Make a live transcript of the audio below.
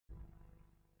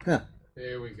Huh.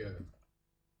 There we go.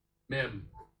 Mem,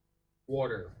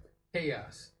 water,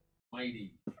 chaos,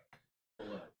 mighty,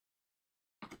 blood.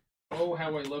 Oh,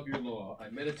 how I love your law. I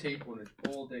meditate on it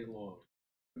all day long.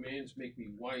 Commands make me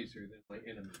wiser than my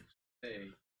enemies. They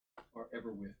are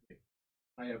ever with me.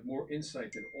 I have more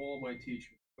insight than all my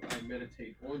teachers, but I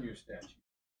meditate on your statutes.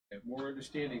 I have more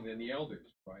understanding than the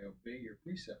elders, for I obey your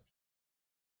precepts.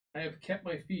 I have kept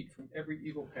my feet from every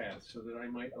evil path, so that I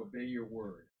might obey your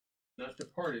word, not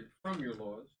departed from your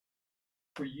laws,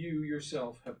 for you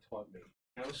yourself have taught me.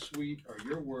 How sweet are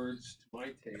your words to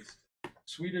my taste,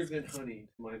 sweeter than honey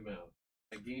to my mouth.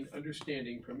 I gained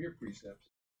understanding from your precepts,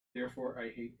 therefore I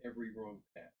hate every wrong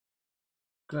path.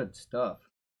 Good stuff.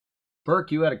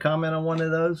 Burke, you had a comment on one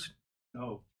of those?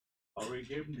 No, I already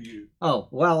gave them to you. Oh,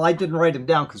 well, I didn't write them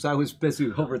down because I was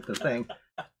busy over at the thing.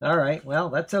 All right, well,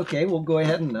 that's okay. We'll go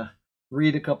ahead and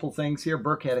read a couple things here.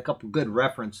 Burke had a couple good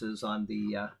references on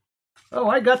the. Oh,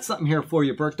 I got something here for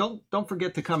you, Burke. Don't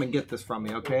forget to come and get this from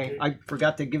me, okay? I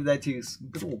forgot to give that to you. It's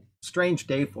a little strange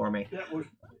day for me. That was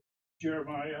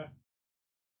Jeremiah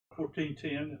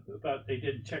 14:10 about they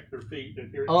didn't check their feet.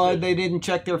 And here They didn't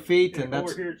check their feet, and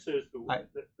that's over here it says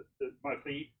my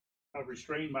feet. I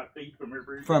restrained my feet from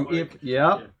every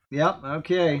Yep.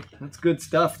 Okay, that's good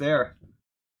stuff there.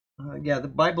 Yeah, the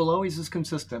Bible always is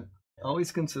consistent.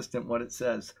 Always consistent what it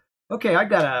says. Okay, I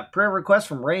got a prayer request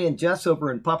from Ray and Jess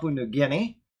over in Papua New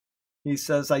Guinea. He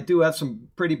says, I do have some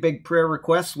pretty big prayer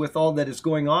requests with all that is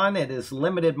going on. It has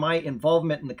limited my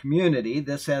involvement in the community.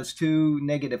 This has two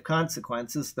negative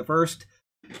consequences. The first,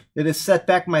 it has set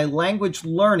back my language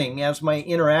learning as my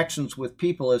interactions with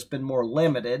people has been more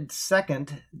limited.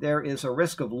 Second, there is a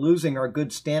risk of losing our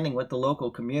good standing with the local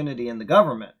community and the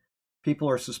government. People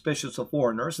are suspicious of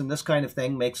foreigners, and this kind of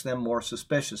thing makes them more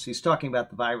suspicious. He's talking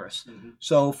about the virus. Mm-hmm.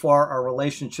 So far, our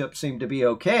relationships seem to be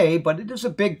okay, but it is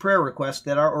a big prayer request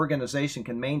that our organization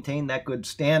can maintain that good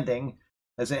standing,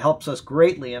 as it helps us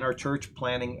greatly in our church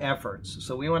planning efforts.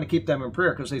 So we want to keep them in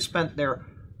prayer because they spent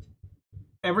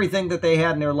everything that they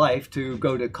had in their life to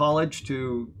go to college,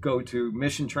 to go to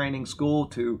mission training school,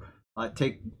 to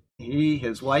take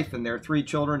his wife, and their 3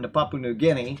 children to Papua New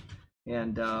Guinea.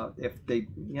 And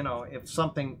if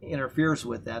something interferes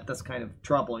with that, that's kind of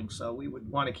troubling. So we would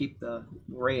want to keep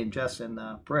Ray and Jess in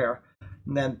prayer.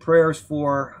 And then prayers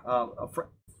for a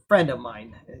friend of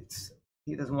mine.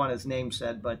 He doesn't want his name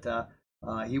said, but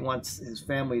he wants his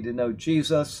family to know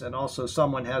Jesus. And also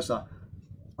someone has a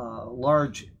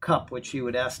large cup, which he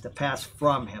would ask to pass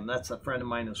from him. That's a friend of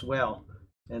mine as well.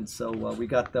 And so we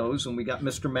got those. And we got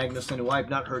Mr. Magnuson, who I've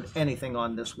not heard anything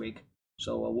on this week.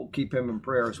 So we'll keep him in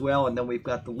prayer as well. And then we've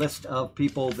got the list of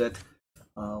people that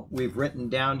we've written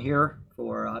down here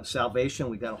for salvation.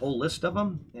 We've got a whole list of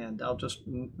them, and I'll just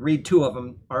read 2 of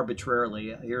them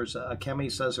arbitrarily. Here's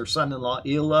Kemi says her son-in-law,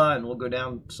 Ela, and we'll go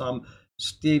down some,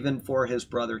 Stephen for his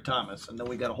brother, Thomas. And then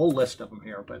we got a whole list of them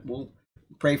here, but we'll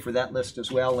pray for that list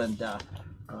as well. And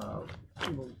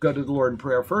we'll go to the Lord in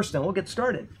prayer first, and we'll get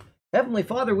started. Heavenly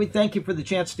Father, we thank you for the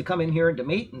chance to come in here and to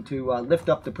meet and to lift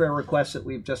up the prayer requests that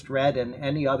we've just read and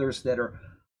any others that are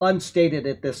unstated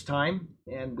at this time.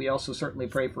 And we also certainly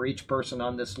pray for each person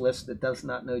on this list that does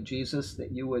not know Jesus,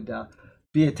 that you would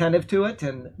be attentive to it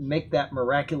and make that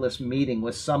miraculous meeting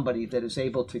with somebody that is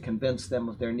able to convince them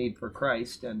of their need for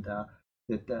Christ, and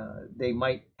that they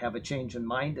might have a change in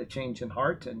mind, a change in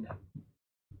heart, and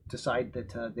decide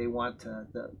that they want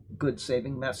the good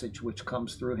saving message which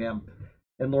comes through him.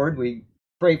 And Lord, we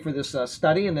pray for this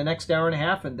study in the next hour and a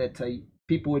half, and that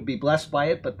people would be blessed by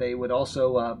it, but they would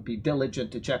also be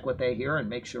diligent to check what they hear and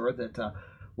make sure that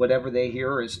whatever they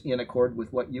hear is in accord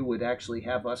with what you would actually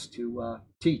have us to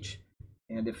teach.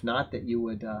 And if not, that you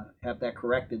would have that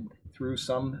corrected through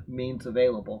some means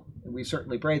available. And we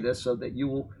certainly pray this so that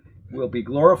you will be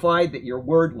glorified, that your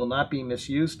word will not be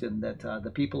misused, and that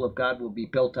the people of God will be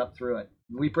built up through it.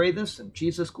 And we pray this in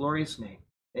Jesus' glorious name.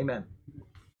 Amen.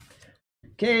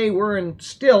 Okay, we're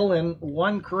still in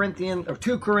 2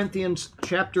 Corinthians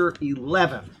chapter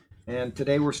 11. And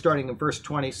today we're starting in verse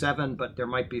 27, but there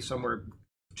might be somewhere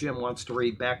Jim wants to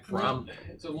read back from. Well,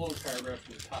 it's a long paragraph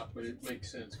from the top, but it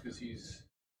makes sense because he's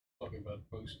talking about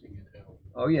boasting and how.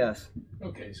 Oh, yes.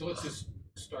 Okay, so let's just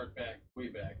start way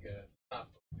back at the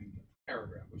top of the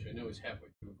paragraph, which I know is halfway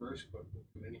through a verse, but we'll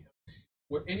do it anyhow.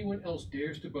 What anyone else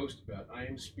dares to boast about, I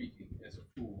am speaking as a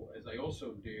fool, as I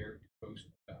also dare to boast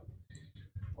about.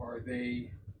 Are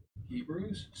they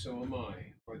Hebrews? So am I.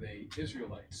 Are they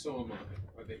Israelites? So am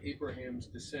I. Are they Abraham's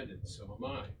descendants? So am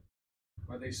I.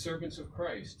 Are they servants of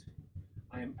Christ?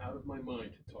 I am out of my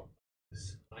mind to talk like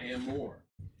this. I am more.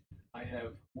 I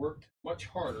have worked much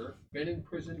harder, been in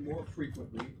prison more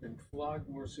frequently, been flogged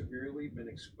more severely, been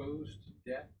exposed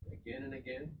to death again and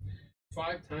again.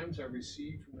 5 times I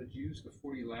received from the Jews the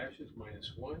 40 lashes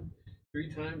minus 1.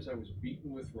 3 times I was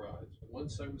beaten with rods.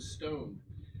 Once I was stoned.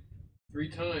 3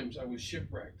 times I was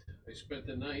shipwrecked. I spent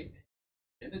the night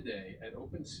and the day at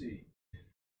open sea.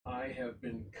 I have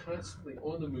been constantly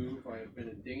on the move. I have been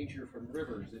in danger from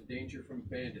rivers, in danger from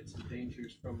bandits, in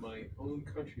dangers from my own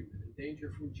countrymen, in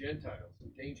danger from Gentiles,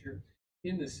 in danger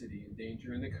in the city, in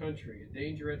danger in the country, in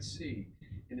danger at sea,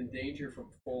 and in danger from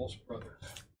false brothers.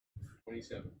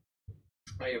 27.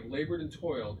 I have labored and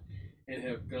toiled and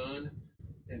have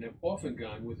often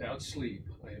gone without sleep.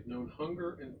 I have known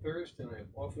hunger and thirst, and I have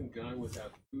often gone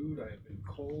without food. I have been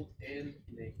cold and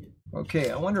naked. Okay,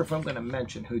 I wonder if I'm going to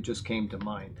mention who just came to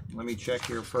mind. Let me check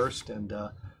here first, and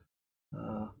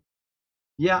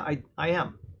yeah, I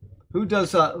am. Who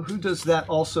does that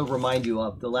also remind you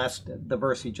of? The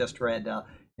verse he just read,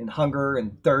 in hunger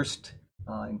and thirst,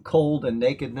 in cold and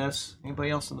nakedness. Anybody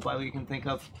else in the Bible you can think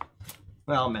of?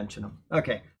 Well, I'll mention them.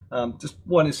 Okay, just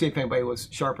wanted to see if anybody was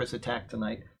sharp as a tack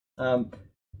tonight.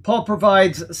 Paul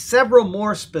provides several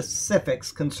more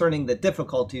specifics concerning the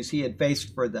difficulties he had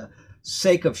faced for the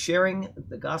sake of sharing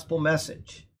the gospel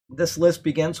message. This list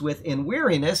begins with in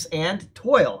weariness and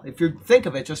toil. If you think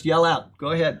of it, just yell out. Go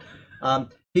ahead.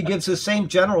 He gives the same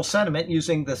general sentiment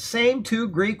using the same 2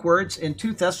 Greek words in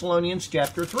 2 Thessalonians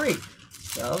chapter 3.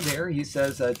 So there he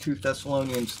says 2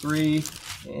 Thessalonians 3,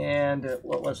 and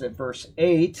what was it, verse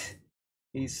 8.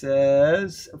 He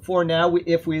says, for now,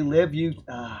 if we live,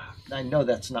 I know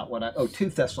that's not what 2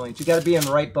 Thessalonians. You got to be in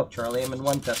the right book, Charlie. I'm in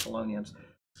 1 Thessalonians.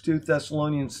 2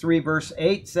 Thessalonians 3, verse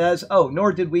 8 says,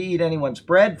 nor did we eat anyone's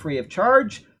bread free of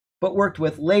charge, but worked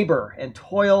with labor and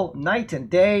toil night and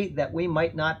day, that we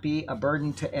might not be a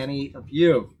burden to any of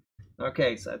you.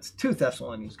 Okay, so that's 2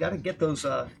 Thessalonians. Got to get those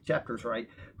chapters right.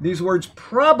 These words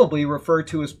probably refer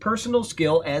to his personal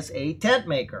skill as a tent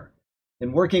maker.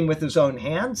 In working with his own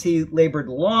hands, he labored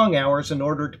long hours in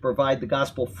order to provide the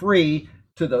gospel free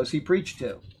to those he preached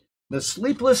to. The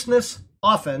sleeplessness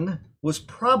often was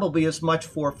probably as much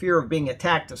for fear of being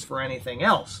attacked as for anything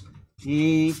else.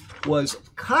 He was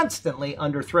constantly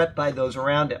under threat by those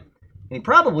around him. And he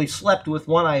probably slept with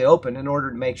one eye open in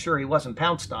order to make sure he wasn't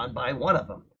pounced on by one of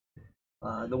them.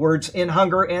 The words in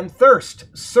hunger and thirst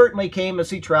certainly came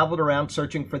as he traveled around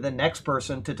searching for the next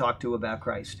person to talk to about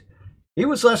Christ. He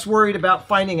was less worried about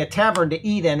finding a tavern to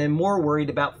eat in and more worried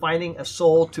about finding a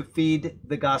soul to feed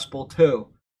the gospel to.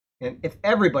 And if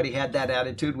everybody had that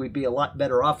attitude, we'd be a lot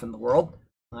better off in the world.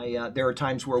 There are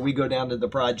times where we go down to the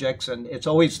projects, and it's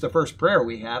always the first prayer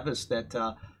we have is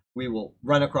that we will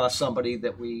run across somebody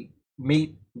that we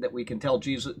meet, that we can tell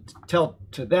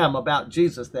to them about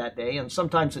Jesus that day. And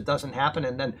sometimes it doesn't happen,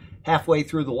 and then halfway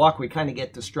through the walk, we kind of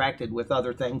get distracted with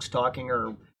other things, talking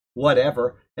or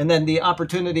whatever. And then the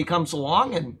opportunity comes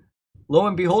along, and lo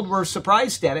and behold, we're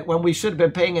surprised at it when we should have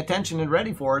been paying attention and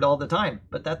ready for it all the time.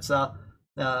 But that's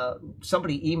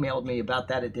somebody emailed me about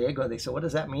that a day ago. They said, what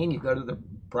does that mean? You go to the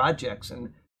projects,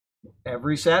 and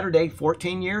every Saturday,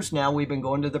 14 years now, we've been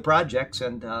going to the projects.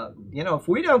 And, if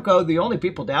we don't go, the only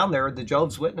people down there are the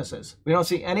Jehovah's Witnesses. We don't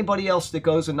see anybody else that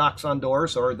goes and knocks on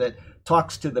doors or that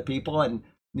talks to the people. And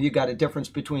you got a difference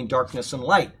between darkness and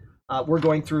light. We're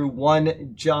going through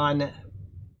 1 John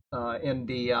in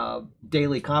the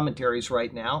daily commentaries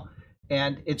right now.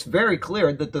 And it's very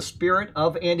clear that the spirit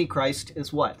of Antichrist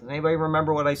is what? Does anybody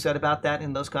remember what I said about that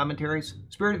in those commentaries?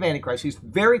 Spirit of Antichrist. He's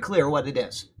very clear what it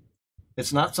is.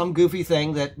 It's not some goofy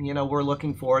thing that, we're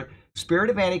looking for. Spirit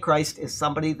of Antichrist is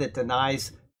somebody that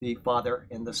denies the Father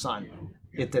and the Son.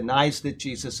 It denies that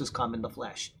Jesus has come in the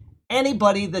flesh.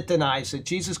 Anybody that denies that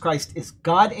Jesus Christ is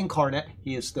God incarnate,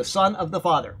 he is the Son of the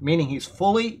Father, meaning he's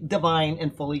fully divine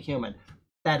and fully human.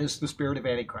 That is the spirit of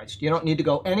Antichrist. You don't need to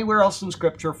go anywhere else in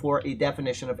Scripture for a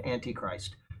definition of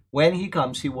Antichrist. When he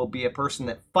comes, he will be a person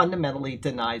that fundamentally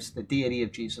denies the deity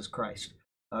of Jesus Christ.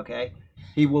 Okay?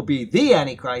 He will be the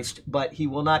Antichrist, but he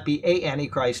will not be a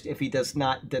Antichrist if he does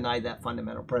not deny that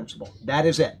fundamental principle. That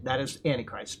is it. That is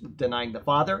Antichrist. Denying the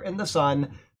Father and the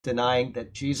Son, denying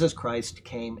that Jesus Christ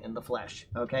came in the flesh.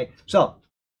 Okay? So,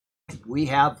 we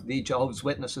have the Jehovah's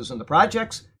Witnesses in the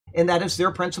projects, and that is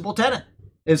their principal tenet,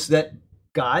 is that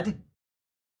God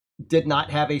did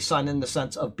not have a son in the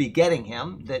sense of begetting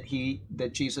him, that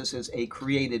Jesus is a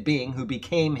created being who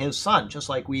became his son, just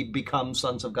like we become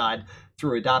sons of God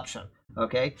through adoption.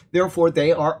 Okay? Therefore,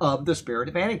 they are of the spirit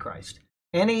of Antichrist.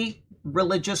 Any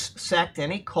religious sect,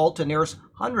 any cult, and there's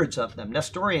hundreds of them,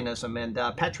 Nestorianism and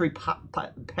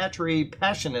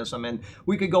Patripassionism, and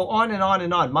we could go on and on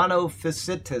and on,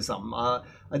 Monophysitism,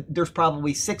 there's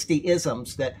probably 60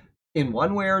 isms that in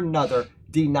one way or another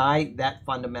deny that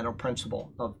fundamental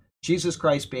principle of Jesus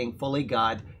Christ being fully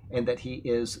God and that he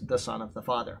is the Son of the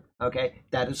Father. Okay,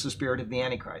 that is the spirit of the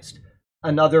Antichrist.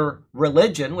 Another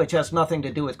religion, which has nothing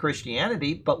to do with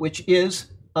Christianity, but which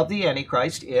is of the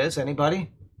Antichrist, is anybody?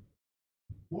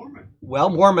 Mormon. Well,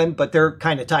 Mormon, but they're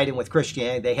kind of tied in with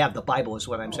Christianity. They have the Bible, is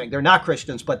what I'm saying. They're not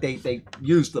Christians, but they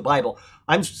use the Bible.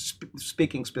 I'm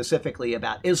speaking specifically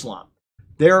about Islam.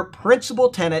 Their principal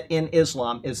tenet in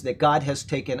Islam is that God has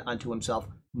taken unto himself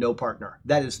no partner.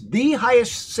 That is the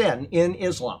highest sin in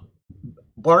Islam,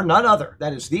 bar none other.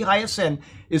 That is the highest sin,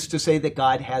 is to say that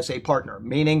God has a partner,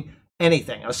 meaning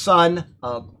anything, a son,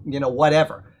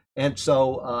 whatever. And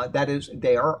so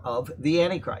they are of the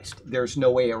Antichrist. There's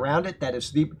no way around it.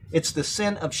 It's the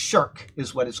sin of shirk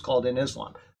is what it's called in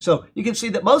Islam. So you can see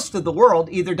that most of the world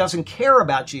either doesn't care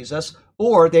about Jesus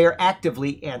or they are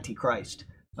actively anti-Christ.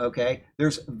 Okay,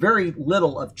 there's very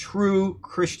little of true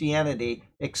Christianity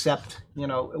except,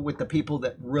 with the people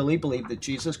that really believe that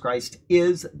Jesus Christ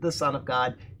is the Son of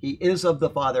God. He is of the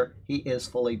Father. He is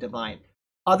fully divine.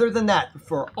 Other than that,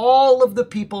 for all of the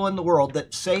people in the world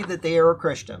that say that they are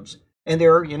Christians, and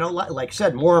they're, like I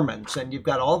said, Mormons, and you've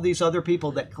got all these other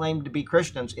people that claim to be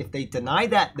Christians, if they deny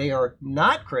that, they are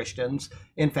not Christians.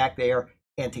 In fact, they are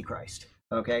Antichrist.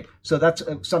 Okay, so that's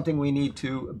something we need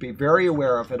to be very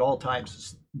aware of at all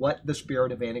times, what the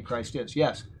spirit of Antichrist is.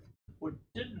 Yes? Well,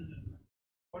 didn't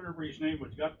whatever his name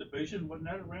was got the vision? Wasn't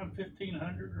that around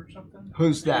 1500 or something?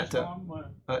 Who's that? Islam,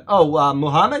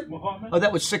 Muhammad? Muhammad? Oh,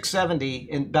 that was 670.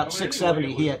 In about 670,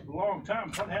 anyway, he it had. was a long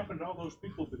time. What happened to all those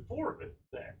people before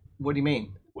that? What do you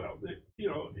mean? Well,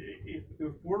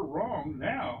 if we're wrong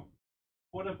now,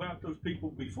 what about those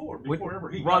people before? Wherever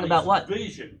he wrong got about his what?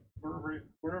 Vision,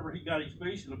 wherever he got his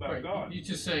vision about Right. God. You're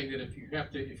just saying that if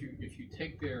you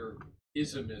take their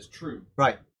ism as true,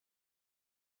 Right.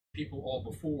 people all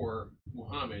before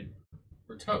Muhammad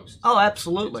were toast. Oh,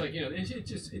 absolutely. It's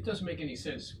like, it doesn't make any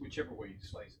sense whichever way you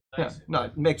slice it. Yeah, no,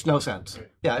 it makes no sense. Right.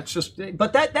 Yeah, it's just,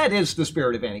 but that is the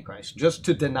spirit of Antichrist, just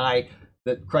to deny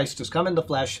that Christ has come in the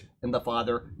flesh and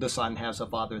the Son has a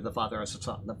Father, the Father has a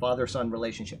Son, the Father-Son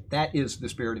relationship. That is the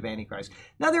spirit of Antichrist.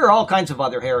 Now, there are all kinds of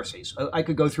other heresies. I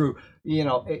could go through,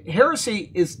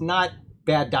 heresy is not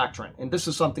bad doctrine. And this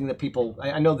is something that people,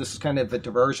 I know this is kind of a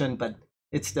diversion, but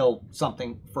it's still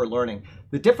something for learning.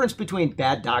 The difference between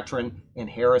bad doctrine and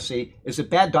heresy is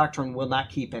that bad doctrine will not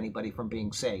keep anybody from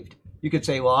being saved. You could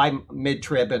say, well, I'm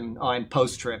mid-trib and I'm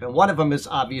post-trib, and one of them is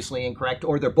obviously incorrect,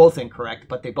 or they're both incorrect,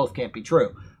 but they both can't be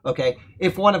true. Okay?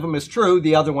 If one of them is true,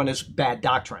 the other one is bad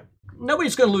doctrine.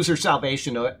 Nobody's going to lose their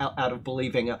salvation out of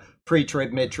believing a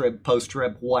pre-trib, mid-trib,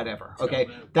 post-trib, whatever. Okay?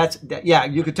 Yeah,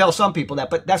 you could tell some people that,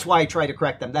 but that's why I try to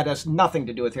correct them. That has nothing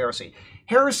to do with heresy.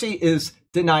 Heresy is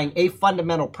denying a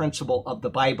fundamental principle of the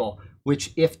Bible,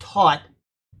 which, if taught,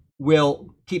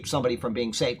 will keep somebody from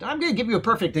being saved. I'm going to give you a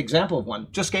perfect example of one.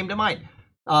 Just came to mind.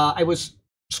 I was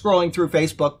scrolling through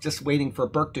Facebook, just waiting for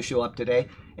Burke to show up today,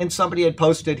 and somebody had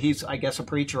posted, he's, I guess, a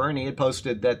preacher, and he had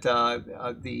posted that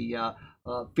the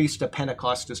Feast of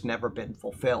Pentecost has never been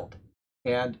fulfilled.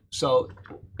 And so,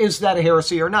 is that a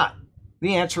heresy or not?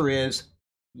 The answer is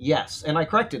yes. And I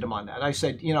corrected him on that. I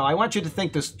said, I want you to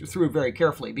think this through very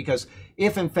carefully, because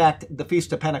if, in fact, the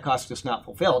Feast of Pentecost is not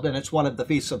fulfilled, and it's one of the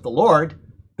feasts of the Lord,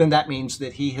 then that means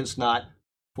that he has not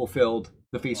fulfilled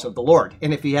the feast of the Lord.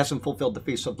 And if he hasn't fulfilled the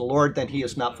feast of the Lord, then he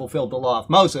has not fulfilled the law of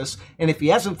Moses. And if he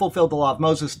hasn't fulfilled the law of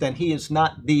Moses, then he is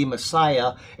not the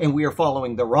Messiah, and we are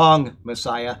following the wrong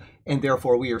Messiah, and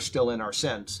therefore we are still in our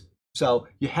sins. So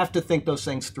you have to think those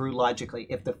things through logically.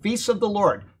 If the feasts of the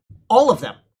Lord, all of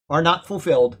them, are not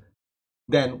fulfilled,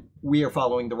 then we are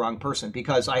following the wrong person.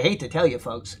 Because I hate to tell you,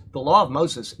 folks, the law of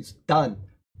Moses is done.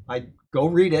 I go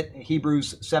read it.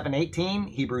 Hebrews 7:18,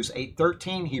 Hebrews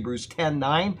 8:13, Hebrews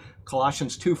 10:9,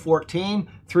 Colossians 2:14,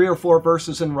 3 or 4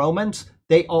 verses in Romans.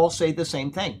 They all say the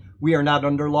same thing. We are not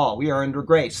under law. We are under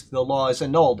grace. The law is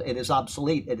annulled. It is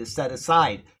obsolete. It is set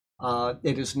aside.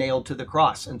 It is nailed to the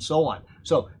cross, and so on.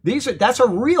 So that's a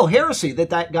real heresy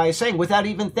that guy is saying without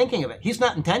even thinking of it. He's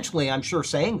not intentionally, I'm sure,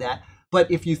 saying that. But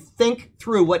if you think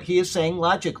through what he is saying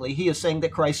logically, he is saying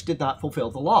that Christ did not fulfill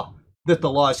the law, that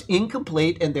the law is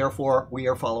incomplete, and therefore we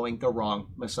are following the wrong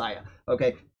Messiah.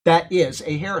 Okay, that is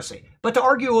a heresy. But to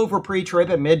argue over pre-trib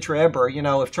and mid-trib, or,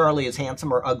 if Charlie is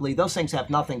handsome or ugly, those things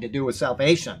have nothing to do with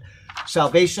salvation.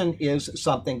 Salvation is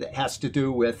something that has to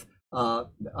do with,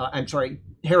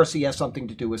 heresy has something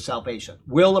to do with salvation.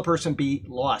 Will a person be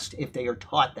lost if they are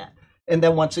taught that? And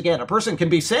then once again, a person can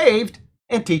be saved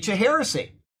and teach a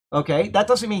heresy. Okay, that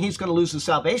doesn't mean he's going to lose his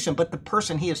salvation, but the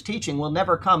person he is teaching will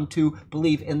never come to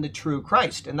believe in the true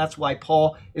Christ. And that's why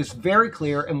Paul is very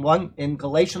clear in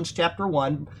Galatians chapter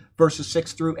 1, verses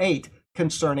 6 through 8,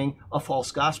 concerning a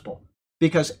false gospel.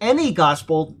 Because any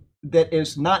gospel that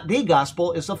is not the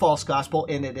gospel is a false gospel,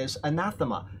 and it is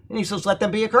anathema. And he says, let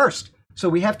them be accursed. So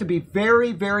we have to be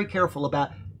very, very careful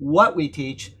about what we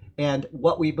teach and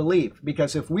what we believe.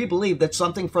 Because if we believe that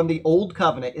something from the old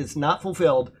covenant is not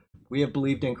fulfilled, we have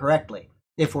believed incorrectly.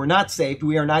 If we're not saved,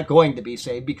 we are not going to be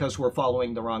saved because we're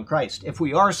following the wrong Christ. If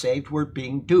we are saved, we're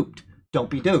being duped. Don't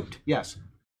be duped. Yes.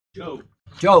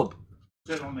 Job.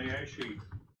 Said on the ash heap.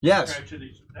 Yes.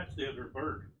 That's the other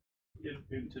bird.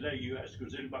 And today you ask,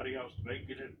 was anybody else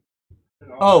making it?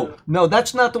 Oh, no,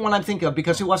 that's not the one I'm thinking of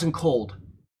because it wasn't cold.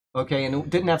 Okay, and it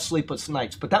didn't have sleepless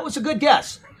nights. But that was a good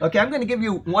guess. Okay, I'm going to give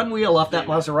you one wheel off that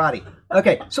Maserati.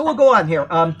 Okay, so we'll go on here.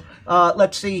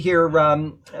 Let's see here.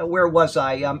 Where was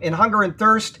I? In Hunger and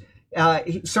Thirst,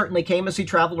 he certainly came as he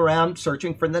traveled around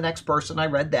searching for the next person. I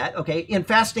read that. Okay, in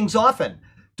Fastings Often,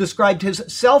 described his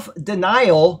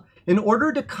self-denial in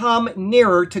order to come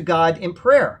nearer to God in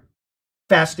prayer.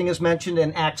 Fasting is mentioned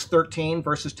in Acts 13,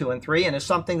 verses 2 and 3, and is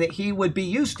something that he would be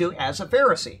used to as a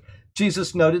Pharisee.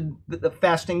 Jesus noted the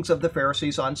fastings of the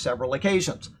Pharisees on several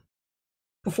occasions.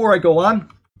 Before I go on,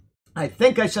 I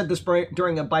think I said this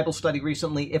during a Bible study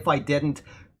recently. If I didn't,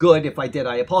 good. If I did,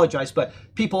 I apologize. But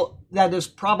people, that is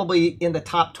probably in the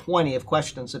top 20 of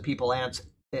questions that people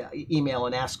email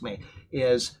and ask me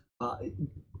is,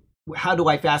 how do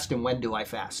I fast and when do I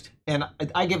fast? And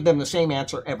I give them the same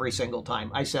answer every single time.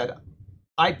 I said,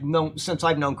 since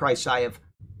I've known Christ, I have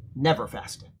never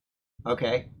fasted.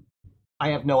 Okay? I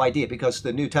have no idea because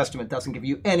the New Testament doesn't give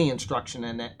you any instruction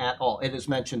in it at all. It is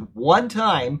mentioned one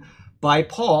time by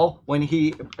Paul when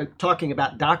he, talking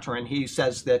about doctrine, he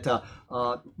says that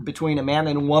between a man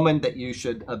and a woman that you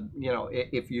should,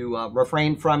 if you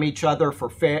refrain from each other for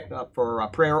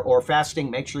prayer or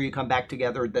fasting, make sure you come back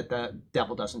together that the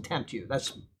devil doesn't tempt you.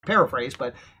 That's paraphrase,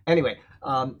 but anyway.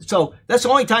 So that's the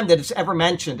only time that it's ever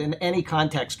mentioned in any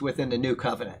context within the New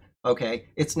Covenant. Okay,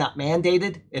 it's not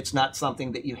mandated. It's not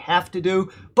something that you have to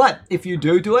do. But if you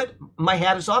do it, my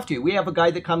hat is off to you. We have a guy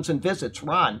that comes and visits,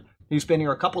 Ron. He's been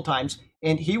here a couple times,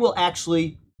 and he will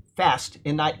actually fast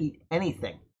and not eat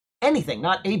anything,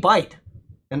 not a bite,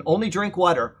 and only drink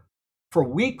water for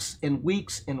weeks and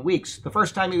weeks and weeks. The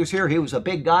first time he was here, he was a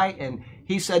big guy, and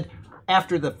he said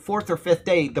after the fourth or fifth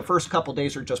day, the first couple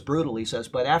days are just brutal, he says,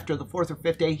 but after the fourth or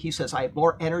fifth day, he says, I have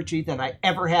more energy than I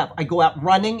ever have. I go out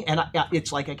running, and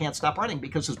it's like I can't stop running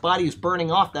because his body is burning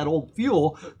off that old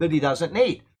fuel that he doesn't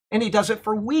need. And he does it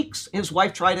for weeks. His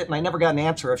wife tried it, and I never got an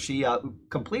answer if she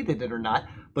completed it or not.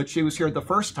 But she was here the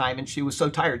first time, and she was so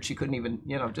tired she couldn't even,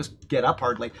 just get up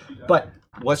hardly. But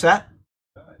what's that?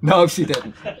 No, she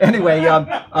didn't. Anyway,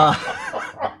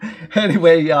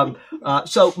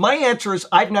 so my answer is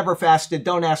I've never fasted.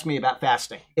 Don't ask me about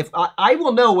fasting. If I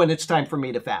will know when it's time for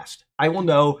me to fast. I will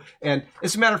know. And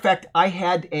as a matter of fact, I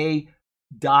had a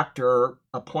doctor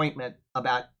appointment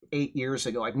about 8 years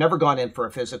ago. I've never gone in for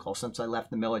a physical since I left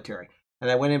the military.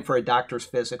 And I went in for a doctor's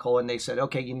physical, and they said,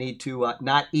 okay, you need to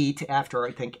not eat after,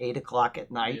 I think, 8 o'clock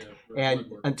at night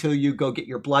and until you go get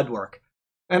your blood work.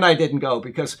 And I didn't go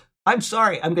because I'm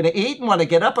sorry, I'm going to eat, and when I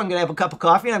get up, I'm going to have a cup of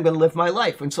coffee, and I'm going to live my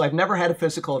life. And so I've never had a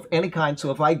physical of any kind.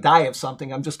 So if I die of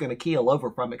something, I'm just going to keel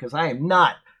over from it because I am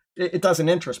not. It doesn't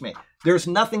interest me. There's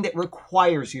nothing that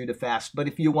requires you to fast. But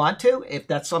if you want to, if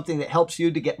that's something that helps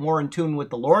you to get more in tune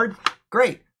with the Lord,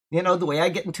 great. The way I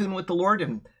get in tune with the Lord,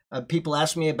 and people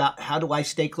ask me about how do I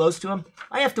stay close to him,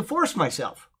 I have to force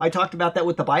myself. I talked about that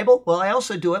with the Bible. Well, I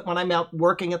also do it when I'm out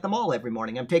working at the mall every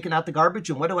morning. I'm taking out the garbage,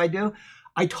 and what do?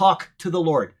 I talk to the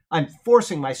Lord. I'm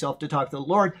forcing myself to talk to the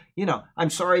Lord. I'm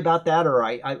sorry about that,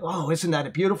 or isn't that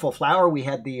a beautiful flower? We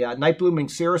had the night blooming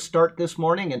cereus start this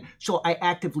morning, and so I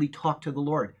actively talk to the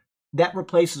Lord. That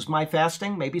replaces my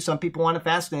fasting. Maybe some people want to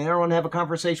fast and they don't want to have a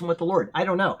conversation with the Lord. I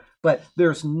don't know. But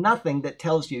there's nothing that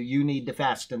tells you need to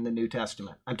fast in the New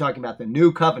Testament. I'm talking about the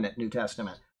New Covenant New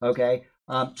Testament. Okay?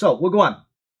 So we'll go on.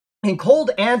 In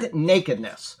Cold and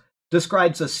Nakedness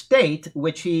describes a state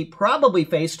which he probably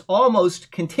faced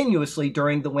almost continuously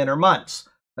during the winter months.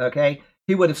 Okay?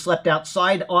 He would have slept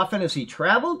outside often as he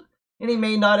traveled, and he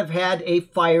may not have had a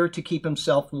fire to keep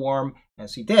himself warm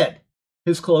as he did.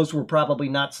 His clothes were probably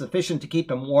not sufficient to keep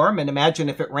him warm, and imagine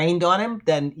if it rained on him,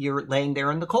 then you're laying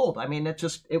there in the cold. I mean,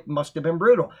 it must have been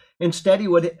brutal. Instead, he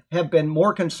would have been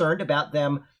more concerned about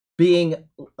them being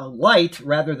light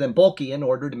rather than bulky in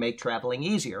order to make traveling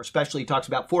easier. Especially he talks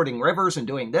about fording rivers and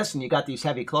doing this, and you got these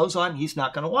heavy clothes on. He's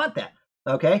not going to want that.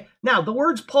 Okay? Now, the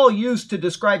words Paul used to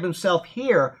describe himself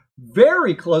here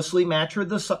very closely matched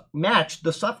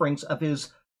the sufferings of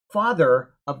his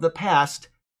father of the past,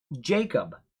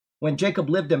 Jacob. When Jacob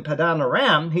lived in Padan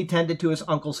Aram, he tended to his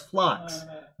uncle's flocks.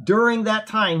 During that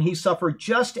time, he suffered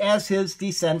just as his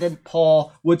descendant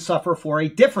Paul would suffer for a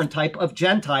different type of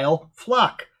Gentile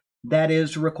flock. That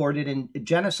is recorded in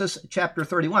Genesis chapter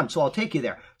 31. So I'll take you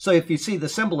there. So if you see the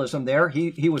symbolism there,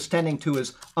 he was tending to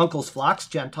his uncle's flocks,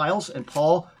 Gentiles, and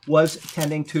Paul was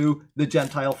tending to the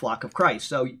Gentile flock of Christ.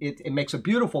 So it makes a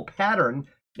beautiful pattern.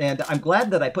 And I'm glad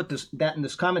that I put that in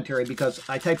this commentary, because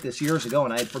I typed this years ago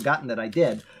and I had forgotten that I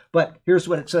did. But here's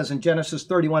what it says in Genesis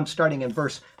 31, starting in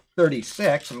verse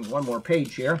 36. And one more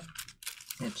page here.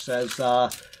 It says,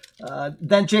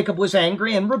 then Jacob was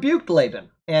angry and rebuked Laban.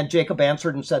 And Jacob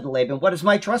answered and said to Laban, what is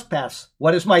my trespass?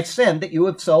 What is my sin that you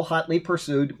have so hotly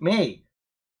pursued me?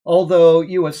 Although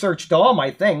you have searched all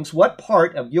my things, what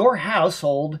part of your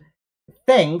household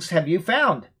things have you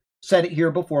found? Set it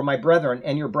here before my brethren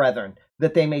and your brethren,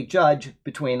 that they may judge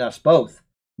between us both.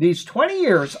 These 20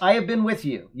 years I have been with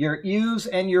you. Your ewes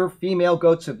and your female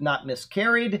goats have not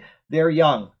miscarried their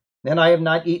young. Then I have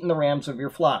not eaten the rams of your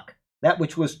flock. That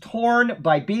which was torn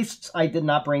by beasts I did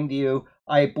not bring to you.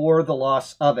 I bore the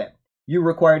loss of it. You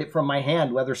required it from my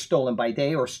hand, whether stolen by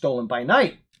day or stolen by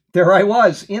night. There I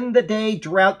was. In the day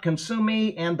drought consumed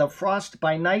me, and the frost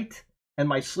by night, and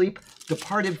my sleep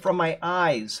departed from my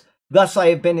eyes. Thus I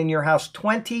have been in your house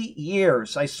 20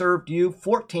 years. I served you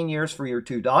 14 years for your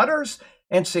 2 daughters,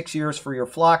 and 6 years for your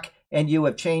flock, and you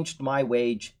have changed my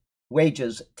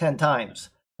wages 10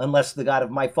 times. Unless the God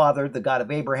of my father, the God of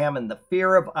Abraham, and the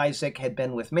fear of Isaac had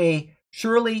been with me,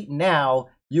 surely now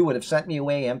you would have sent me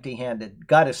away empty-handed.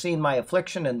 God has seen my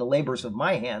affliction and the labors of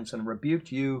my hands and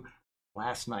rebuked you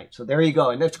last night. So there you go.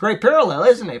 And it's a great parallel,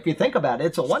 isn't it? If you think about it,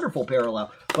 it's a wonderful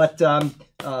parallel. But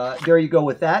there you go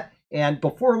with that. And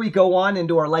before we go on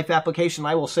into our life application,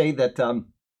 I will say that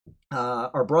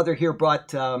our brother here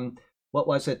brought,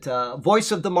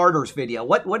 Voice of the Martyrs video.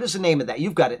 What is the name of that?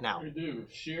 You've got it now. I do.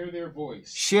 Share Their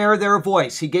Voice. Share Their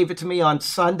Voice. He gave it to me on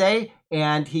Sunday,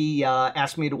 and he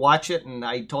asked me to watch it, and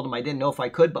I told him I didn't know if I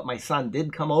could, but my son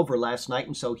did come over last night,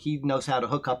 and so he knows how to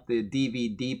hook up the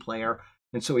DVD player,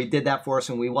 and so he did that for us,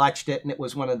 and we watched it, and it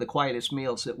was one of the quietest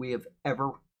meals that we have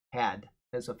ever had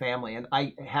as a family. And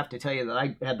I have to tell you that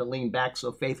I had to lean back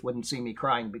so Faith wouldn't see me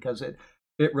crying, because it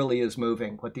really is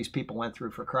moving what these people went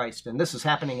through for Christ. And this is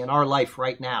happening in our life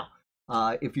right now.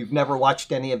 If you've never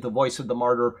watched any of the Voice of the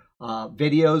Martyr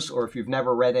videos, or if you've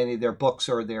never read any of their books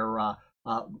or their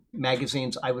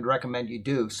magazines, I would recommend you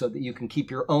do, so that you can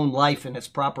keep your own life in its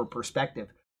proper perspective.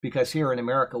 Because here in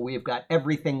America, we have got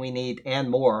everything we need and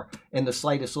more, and the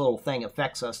slightest little thing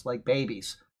affects us like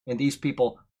babies. And these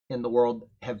people in the world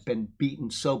have been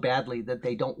beaten so badly that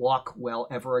they don't walk well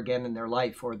ever again in their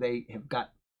life, or they have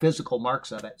got physical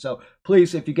marks of it. So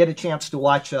please, if you get a chance to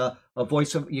watch a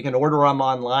Voice of, you can order them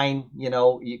online.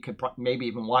 You could maybe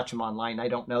even watch them online. I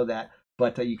don't know that,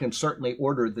 but you can certainly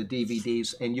order the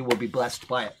DVDs, and you will be blessed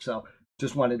by it. So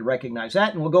just wanted to recognize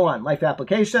that, and we'll go on. Life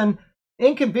application.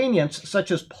 Inconvenience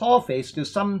such as Paul faced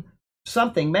is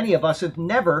something many of us have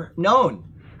never known.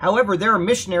 However, there are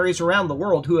missionaries around the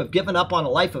world who have given up on a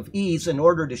life of ease in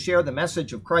order to share the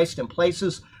message of Christ in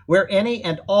places where any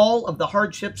and all of the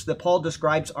hardships that Paul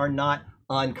describes are not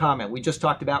uncommon. We just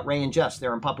talked about Ray and Jess.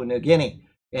 They're in Papua New Guinea.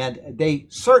 And they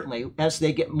certainly, as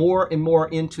they get more and more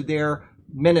into their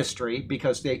ministry,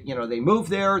 because they move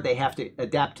there, they have to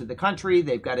adapt to the country,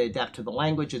 they've got to adapt to the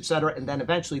language, etc. And then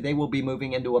eventually they will be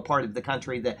moving into a part of the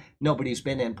country that nobody's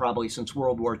been in probably since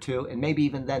World War II, and maybe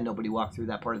even then nobody walked through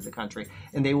that part of the country.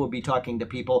 And they will be talking to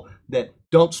people that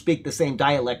don't speak the same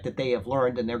dialect that they have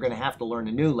learned, and they're going to have to learn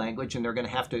a new language, and they're going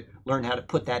to have to learn how to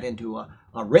put that into a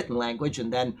written language,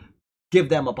 and then give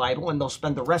them a Bible, and they'll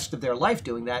spend the rest of their life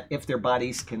doing that if their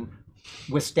bodies can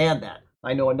withstand that.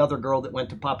 I know another girl that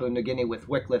went to Papua New Guinea with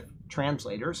Wycliffe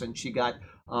translators, and she got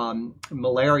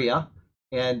malaria,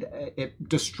 and it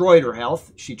destroyed her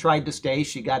health. She tried to stay,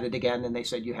 she got it again, and they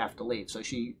said, you have to leave. So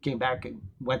she came back and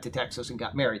went to Texas and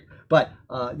got married. But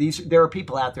there are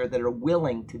people out there that are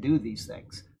willing to do these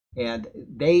things, and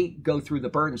they go through the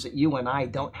burdens that you and I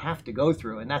don't have to go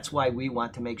through. And that's why we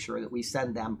want to make sure that we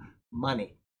send them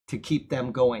money to keep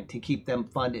them going, to keep them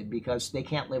funded, because they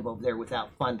can't live over there without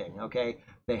funding, okay?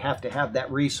 They have to have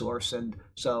that resource. And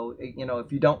so,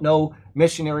 if you don't know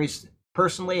missionaries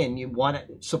personally and you want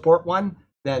to support one,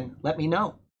 then let me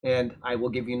know, and I will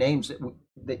give you names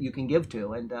that you can give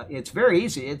to. And it's very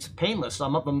easy. It's painless.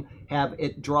 Some of them have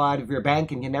it draw out of your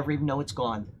bank and you never even know it's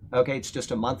gone. Okay, it's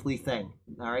just a monthly thing.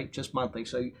 All right, just monthly.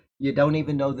 So you don't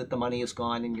even know that the money is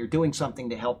gone, and you're doing something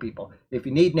to help people. If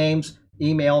you need names,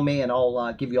 email me and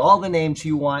I'll give you all the names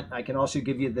you want. I can also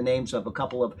give you the names of a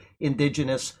couple of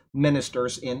indigenous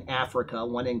ministers in Africa,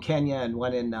 one in Kenya and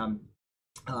one in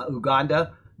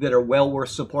Uganda, that are well worth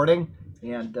supporting.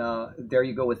 And there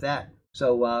you go with that.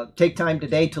 So take time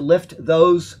today to lift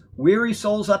those weary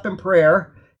souls up in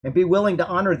prayer and be willing to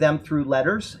honor them through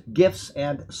letters, gifts,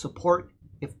 and support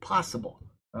if possible.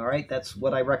 All right, that's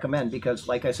what I recommend because,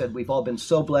 like I said, we've all been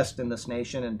so blessed in this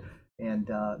nation, and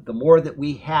the more that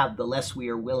we have, the less we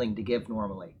are willing to give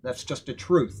normally. That's just a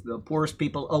truth. The poorest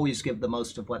people always give the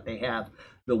most of what they have.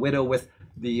 The widow with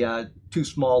the 2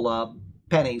 small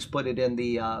pennies put it in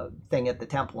the thing at the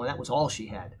temple, and that was all she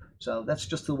had. So that's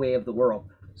just the way of the world.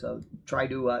 So try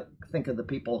to think of the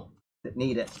people that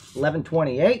need it.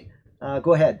 11:28.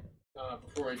 Go ahead.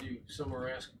 Before I do, some are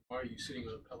asking, why are you sitting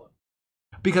on a pillow?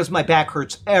 Because my back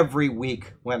hurts every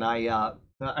week when I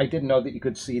didn't know that you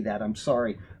could see that. I'm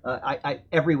sorry.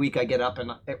 Every week I get up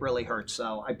and it really hurts.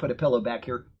 So I put a pillow back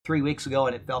here 3 weeks ago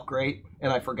and it felt great.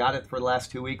 And I forgot it for the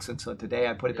last 2 weeks. And so today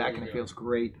I put it back and it feels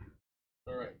great.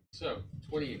 All right. So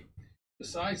 28.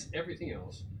 Besides everything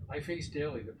else, I face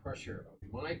daily the pressure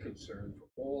of my concern for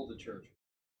all the churches.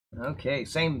 Okay,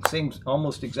 same,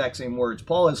 almost exact same words.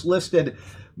 Paul has listed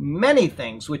many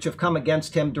things which have come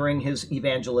against him during his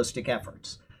evangelistic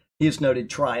efforts. He has noted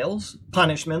trials,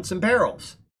 punishments, and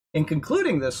perils. In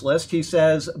concluding this list, he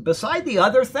says, beside the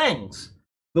other things,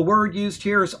 the word used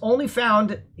here is only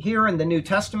found here in the New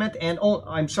Testament, and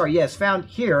is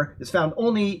found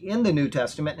only in the New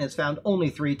Testament, and it's found only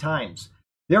 3 times.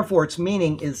 Therefore, its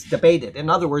meaning is debated. In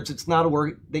other words, it's not a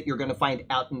word that you're going to find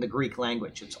out in the Greek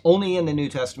language. It's only in the New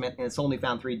Testament, and it's only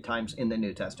found 3 times in the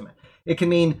New Testament. It can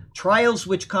mean trials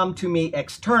which come to me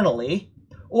externally,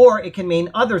 or it can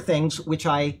mean other things which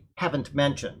I haven't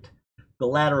mentioned. The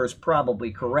latter is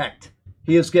probably correct.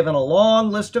 He has given a long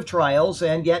list of trials,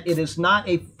 and yet it is not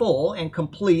a full and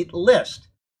complete list.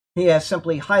 He has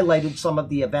simply highlighted some of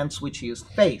the events which he has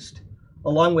faced.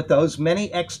 Along with those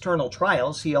many external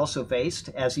trials, he also faced,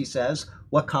 as he says,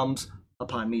 what comes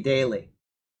upon me daily.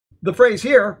 The phrase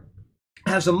here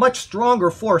has a much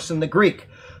stronger force in the Greek.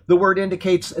 The word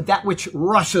indicates that which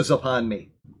rushes upon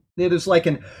me. It is like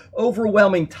an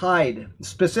overwhelming tide.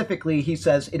 Specifically, he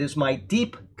says, it is my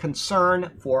deep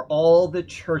concern for all the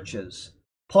churches.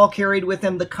 Paul carried with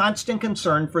him the constant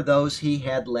concern for those he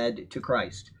had led to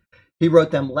Christ. He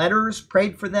wrote them letters,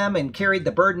 prayed for them, and carried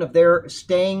the burden of their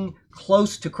staying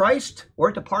close to Christ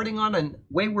or departing on a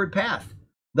wayward path.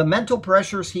 The mental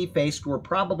pressures he faced were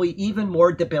probably even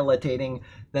more debilitating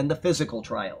than the physical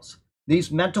trials.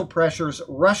 These mental pressures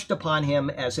rushed upon him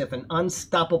as if an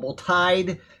unstoppable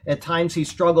tide. At times he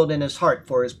struggled in his heart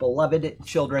for his beloved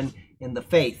children in the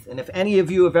faith. And if any of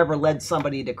you have ever led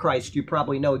somebody to Christ, you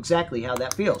probably know exactly how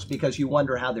that feels because you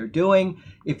wonder how they're doing.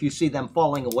 If you see them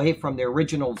falling away from their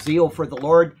original zeal for the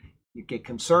Lord, you get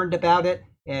concerned about it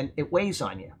and it weighs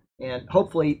on you. And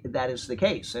hopefully that is the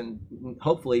case. And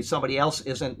hopefully somebody else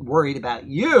isn't worried about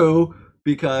you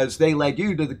because they led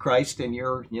you to the Christ and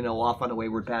you're, off on a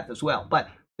wayward path as well. But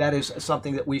that is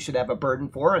something that we should have a burden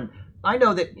for. And I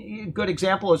know that a good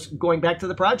example is going back to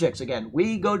the projects again.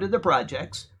 We go to the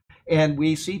projects and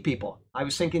we see people. I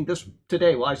was thinking this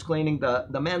today while I was cleaning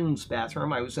the men's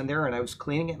bathroom. I was in there and I was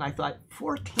cleaning it and I thought,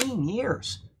 14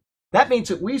 years. That means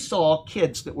that we saw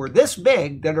kids that were this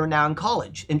big that are now in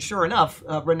college. And sure enough,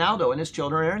 Ronaldo and his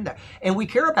children are in there. And we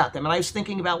care about them. And I was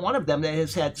thinking about one of them that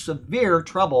has had severe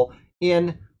trouble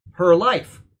in her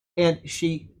life. And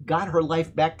she got her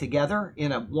life back together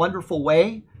in a wonderful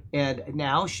way. And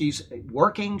now she's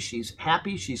working, she's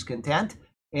happy, she's content.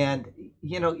 And,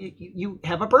 you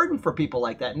have a burden for people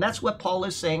like that. And that's what Paul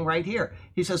is saying right here.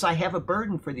 He says, I have a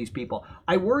burden for these people.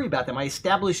 I worry about them. I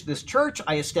established this church.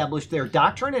 I established their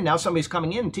doctrine. And now somebody's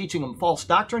coming in and teaching them false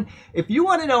doctrine. If you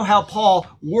want to know how Paul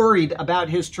worried about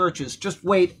his churches, just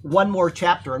wait one more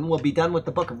chapter and we'll be done with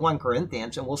the book of 1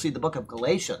 Corinthians and we'll see the book of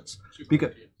Galatians.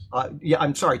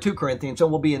 2 Corinthians,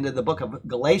 and we'll be into the book of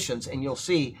Galatians, and you'll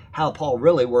see how Paul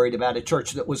really worried about a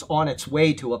church that was on its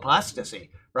way to apostasy,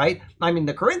 right? I mean,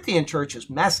 the Corinthian church is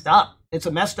messed up. It's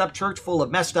a messed up church full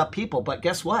of messed up people, but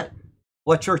guess what?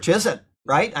 What church isn't,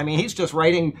 right? I mean, he's just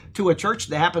writing to a church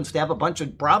that happens to have a bunch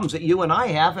of problems that you and I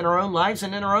have in our own lives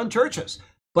and in our own churches.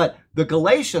 But the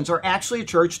Galatians are actually a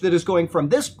church that is going from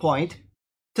this point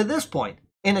to this point.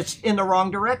 And it's in the wrong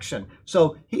direction.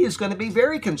 So he is going to be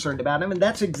very concerned about him. And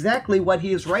that's exactly what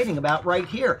he is writing about right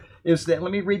here. Is that,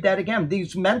 let me read that again.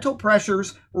 These mental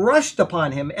pressures rushed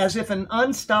upon him as if an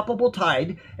unstoppable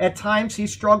tide. At times he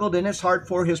struggled in his heart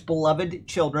for his beloved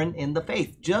children in the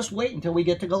faith. Just wait until we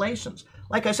get to Galatians.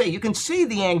 Like I say, you can see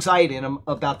the anxiety in him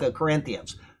about the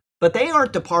Corinthians. But they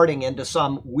aren't departing into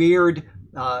some weird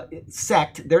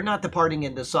sect. They're not departing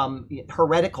into some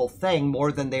heretical thing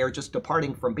more than they are just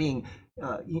departing from being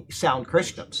sound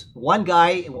Christians. One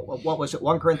guy, what was it,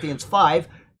 1 Corinthians 5,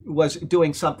 was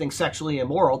doing something sexually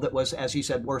immoral that was, as he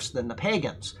said, worse than the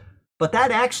pagans. But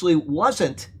that actually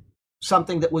wasn't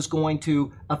something that was going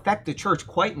to affect the church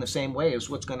quite in the same way as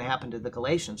what's going to happen to the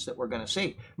Galatians that we're going to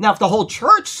see. Now, if the whole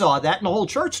church saw that and the whole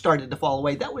church started to fall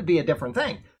away, that would be a different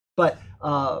thing. But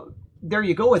there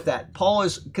you go with that. Paul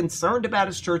is concerned about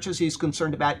his churches. He's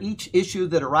concerned about each issue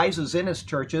that arises in his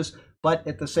churches. But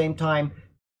at the same time,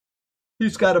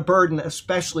 he's got a burden,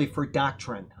 especially for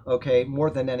doctrine, okay,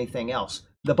 more than anything else.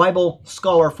 The Bible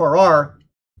scholar Farrar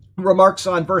remarks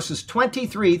on verses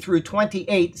 23 through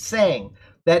 28, saying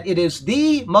that it is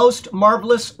the most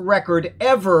marvelous record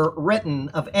ever written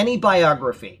of any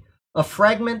biography, a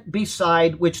fragment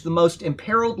beside which the most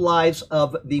imperiled lives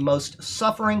of the most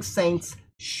suffering saints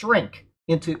shrink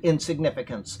into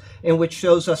insignificance, and which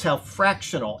shows us how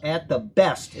fractional at the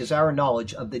best is our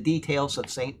knowledge of the details of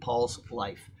St. Paul's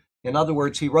life. In other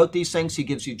words, he wrote these things. He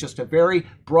gives you just a very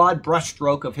broad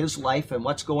brushstroke of his life and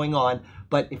what's going on.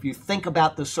 But if you think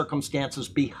about the circumstances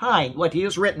behind what he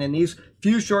has written in these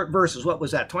few short verses, what was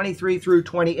that, 23 through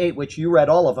 28, which you read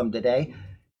all of them today,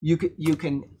 you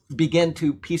can begin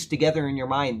to piece together in your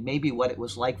mind maybe what it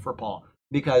was like for Paul.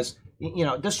 Because,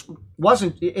 this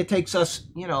wasn't, it takes us,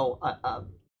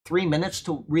 3 minutes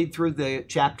to read through the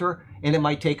chapter, and it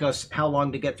might take us how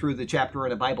long to get through the chapter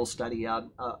in a Bible study,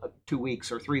 2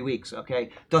 weeks or 3 weeks, okay?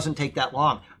 Doesn't take that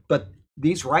long. But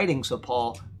these writings of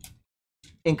Paul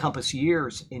encompass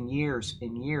years and years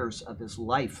and years of his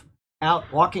life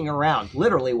out walking around,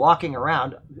 literally walking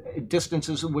around.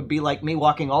 Distances would be like me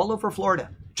walking all over Florida,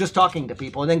 just talking to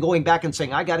people, and then going back and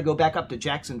saying, I got to go back up to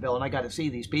Jacksonville and I got to see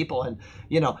these people. And,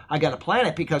 I got to plan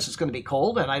it because it's going to be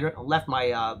cold. And I left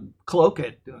my cloak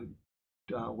at,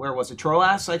 where was it?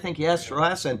 Troas, I think. Yes,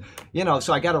 Troas. And,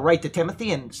 so I got to write to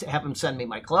Timothy and have him send me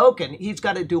my cloak. And he's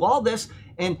got to do all this.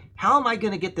 And how am I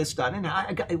going to get this done? And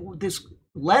I got this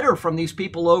letter from these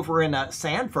people over in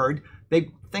Sanford.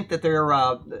 They think that they're,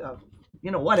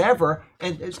 whatever.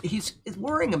 And he's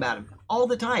worrying about him all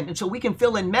the time. And so we can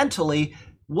fill in mentally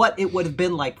what it would have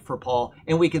been like for Paul,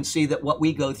 and we can see that what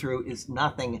we go through is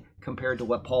nothing compared to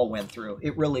what Paul went through.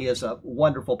 It really is a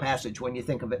wonderful passage when you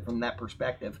think of it from that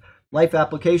perspective. Life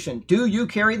application. Do you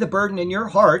carry the burden in your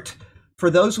heart for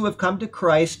those who have come to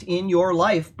Christ in your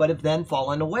life but have then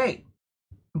fallen away?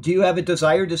 Do you have a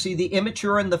desire to see the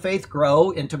immature in the faith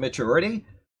grow into maturity?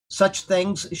 Such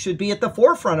things should be at the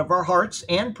forefront of our hearts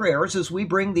and prayers as we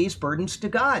bring these burdens to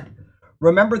God.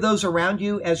 Remember those around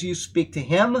you as you speak to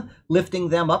Him, lifting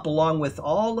them up along with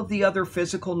all of the other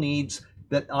physical needs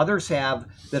that others have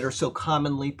that are so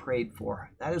commonly prayed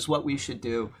for. That is what we should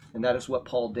do, and that is what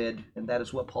Paul did, and that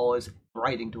is what Paul is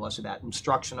writing to us about,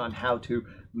 instruction on how to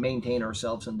maintain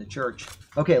ourselves in the church.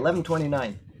 Okay,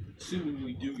 11:29. Assuming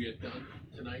we do get done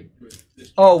tonight with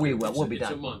this. Oh, we will. We'll be it's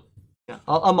done. a month. Yeah,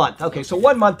 a month. Okay, so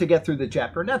 1 month to get through the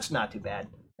chapter, and that's not too bad.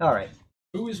 All right.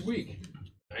 Who is weak?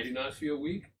 I do not feel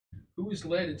weak. Who is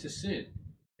led into sin?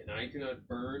 And I do not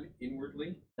burn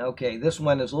inwardly. Okay, this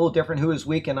one is a little different. Who is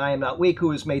weak and I am not weak?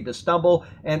 Who is made to stumble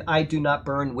and I do not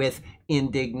burn with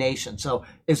indignation? So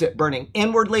is it burning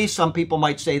inwardly? Some people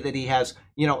might say that he has,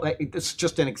 it's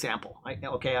just an example.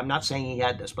 Okay, I'm not saying he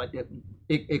had this, but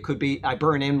it could be I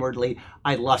burn inwardly,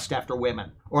 I lust after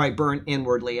women. Or I burn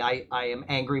inwardly, I am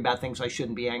angry about things I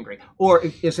shouldn't be angry. Or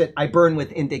is it I burn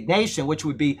with indignation, which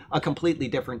would be a completely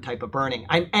different type of burning.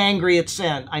 I'm angry at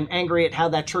sin. I'm angry at how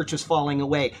that church is falling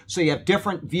away. So you have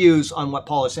different views on what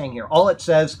Paul is saying here. All it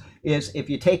says is if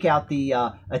you take out the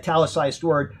italicized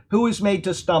word, who is made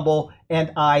to stumble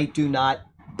and I do not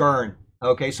burn.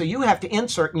 Okay, so you have to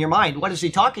insert in your mind, what is he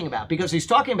talking about? Because he's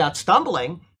talking about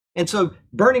stumbling. And so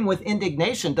burning with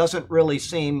indignation doesn't really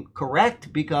seem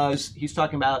correct because he's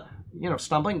talking about,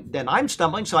 stumbling. Then I'm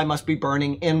stumbling, so I must be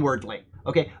burning inwardly.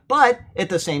 Okay, but at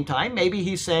the same time, maybe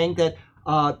he's saying that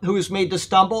who is made to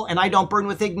stumble and I don't burn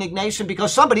with indignation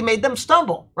because somebody made them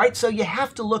stumble, right? So you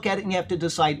have to look at it and you have to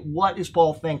decide what is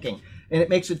Paul thinking. And it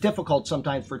makes it difficult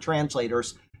sometimes for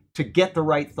translators to get the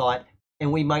right thought,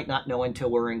 and we might not know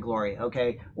until we're in glory,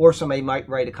 okay? Or somebody might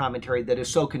write a commentary that is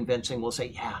so convincing, we'll say,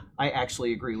 yeah, I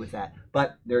actually agree with that.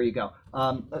 But there you go.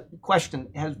 Question,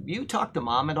 have you talked to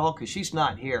Mom at all? Because she's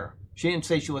not here. She didn't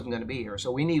say she wasn't going to be here.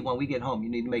 So we need, when we get home, you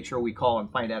need to make sure we call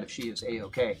and find out if she is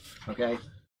A-okay, okay?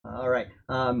 All right.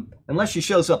 Unless she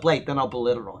shows up late, then I'll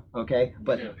belittle her, okay?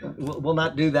 But we'll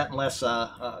not do that unless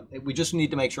we just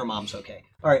need to make sure Mom's okay.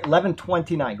 All right,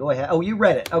 11:29. Go ahead. Oh, you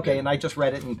read it. Okay, and I just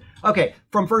read it. And okay,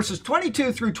 from verses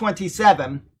 22 through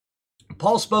 27,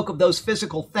 Paul spoke of those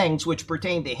physical things which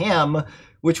pertain to him,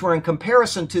 which were in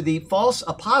comparison to the false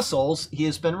apostles he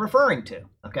has been referring to,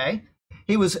 okay?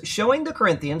 He was showing the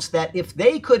Corinthians that if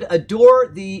they could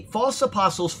adore the false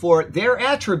apostles for their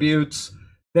attributes,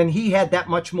 then he had that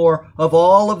much more of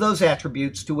all of those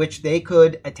attributes to which they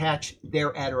could attach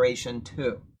their adoration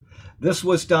to. This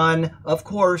was done, of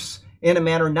course, in a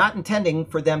manner not intending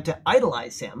for them to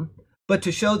idolize him, but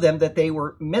to show them that they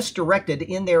were misdirected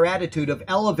in their attitude of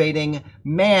elevating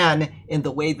man in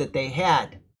the way that they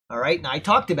had. All right, and I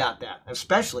talked about that,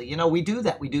 especially, we do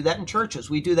that. We do that in churches.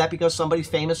 We do that because somebody's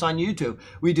famous on YouTube.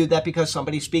 We do that because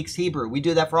somebody speaks Hebrew. We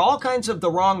do that for all kinds of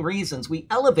the wrong reasons. We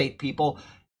elevate people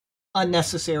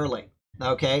unnecessarily,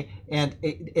 okay? And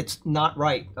it's not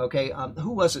right, okay?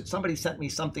 Who was it? Somebody sent me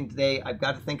something today. I've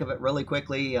got to think of it really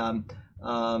quickly.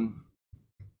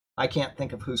 I can't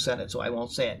think of who sent it, so I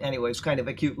won't say it. Anyway, it's kind of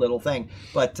a cute little thing.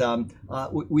 But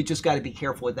we just got to be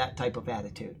careful with that type of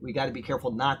attitude. We got to be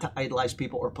careful not to idolize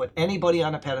people or put anybody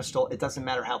on a pedestal. It doesn't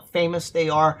matter how famous they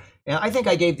are. And I think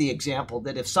I gave the example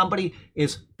that if somebody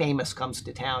is famous comes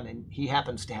to town and he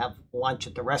happens to have lunch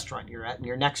at the restaurant you're at and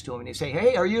you're next to him and you say,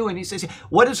 hey, are you? And he says,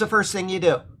 what is the first thing you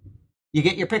do? You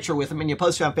get your picture with him and you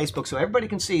post it on Facebook so everybody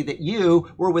can see that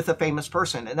you were with a famous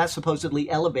person. And that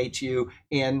supposedly elevates you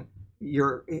in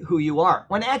who you are,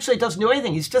 when actually it doesn't do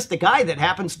anything. He's just a guy that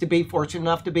happens to be fortunate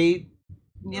enough to be,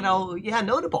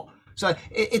 notable. So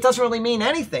it doesn't really mean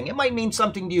anything. It might mean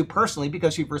something to you personally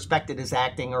because you've respected his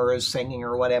acting or his singing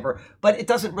or whatever, but it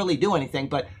doesn't really do anything.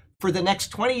 But for the next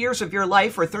 20 years of your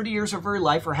life or 30 years of your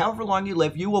life or however long you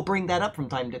live, you will bring that up from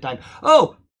time to time.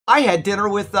 Oh, I had dinner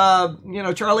with,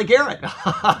 Charlie Garrett.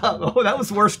 Oh, that was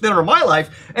the worst dinner of my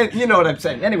life. And you know what I'm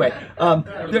saying. Anyway. One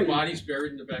of the bodies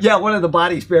buried in the backyard. Yeah, one of the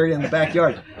bodies buried in the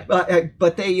backyard.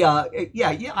 But they,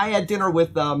 I had dinner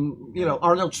with,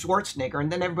 Arnold Schwarzenegger.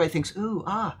 And then everybody thinks,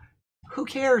 who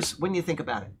cares when you think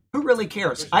about it? Who really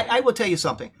cares? I will tell you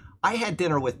something. I had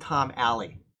dinner with Tom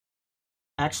Alley.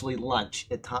 Actually, lunch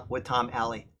with Tom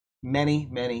Alley many,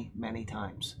 many, many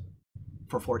times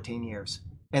for 14 years.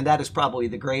 And that is probably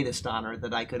the greatest honor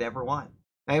that I could ever want.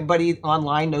 Anybody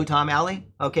online know Tom Alley?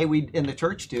 Okay, we in the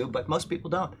church do, but most people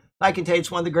don't. I can tell you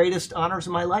it's one of the greatest honors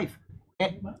of my life.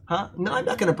 No, I'm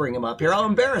not going to bring him up here. I'll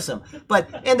embarrass him.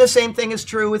 And the same thing is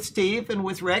true with Steve and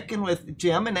with Rick and with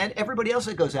Jim and everybody else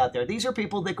that goes out there. These are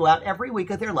people that go out every week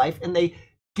of their life and they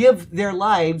give their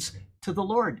lives to the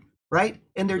Lord, right?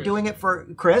 And they're doing it for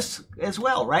Chris as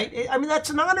well, right? I mean, that's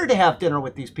an honor to have dinner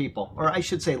with these people. Or I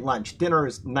should say lunch. Dinner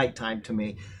is nighttime to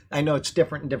me. I know it's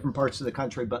different in different parts of the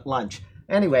country, but lunch.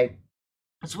 Anyway,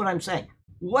 that's what I'm saying.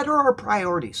 What are our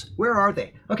priorities? Where are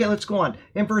they? Okay, let's go on.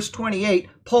 In verse 28,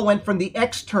 Paul went from the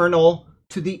external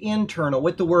to the internal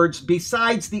with the words,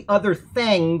 besides the other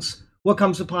things, what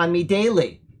comes upon me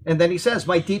daily. And then he says,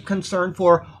 my deep concern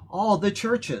for all the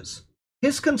churches.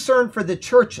 His concern for the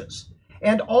churches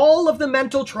and all of the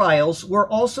mental trials were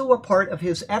also a part of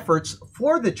his efforts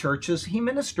for the churches he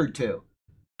ministered to.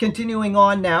 Continuing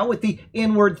on now with the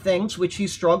inward things which he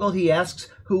struggled, he asks,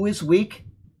 who is weak?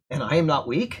 And I am not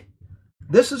weak.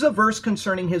 This is a verse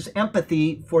concerning his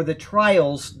empathy for the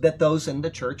trials that those in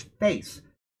the church face.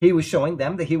 He was showing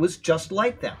them that he was just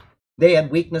like them. They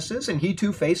had weaknesses, and he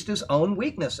too faced his own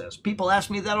weaknesses. People ask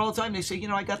me that all the time. They say,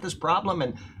 I got this problem.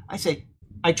 And I say,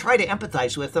 I try to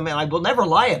empathize with them, and I will never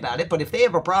lie about it. But if they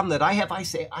have a problem that I have, I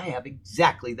say, I have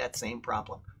exactly that same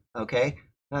problem. Okay?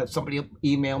 Somebody will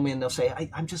email me and they'll say,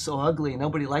 I'm just so ugly and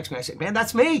nobody likes me. I say, man,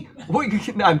 that's me.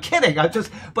 No, I'm kidding.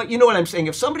 But you know what I'm saying?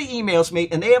 If somebody emails me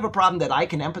and they have a problem that I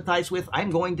can empathize with, I'm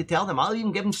going to tell them. I'll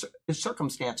even give them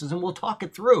circumstances and we'll talk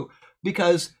it through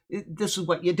because this is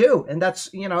what you do. And that's,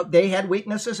 they had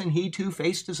weaknesses and he too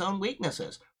faced his own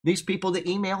weaknesses. These people that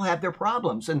email have their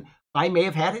problems and I may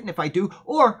have had it. And if I do,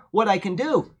 or what I can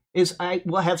do is I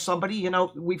will have somebody,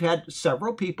 we've had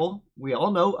several people. We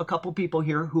all know a couple people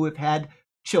here who have had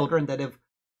children that have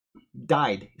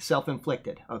died,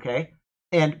 self-inflicted, okay?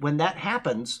 And when that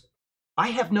happens, I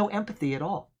have no empathy at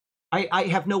all. I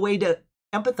have no way to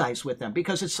empathize with them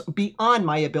because it's beyond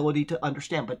my ability to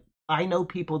understand. But I know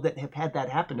people that have had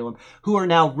that happen to them who are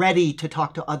now ready to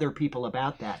talk to other people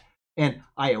about that. And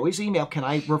I always email, can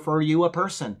I refer you a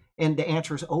person? And the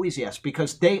answer is always yes,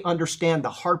 because they understand the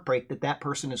heartbreak that that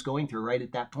person is going through right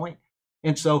at that point.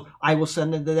 And so I will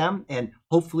send them to them, and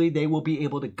hopefully they will be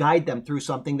able to guide them through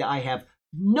something that I have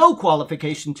no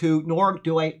qualification to, nor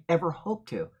do I ever hope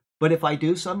to. But if I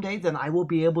do someday, then I will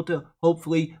be able to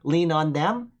hopefully lean on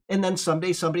them. And then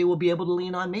someday somebody will be able to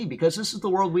lean on me because this is the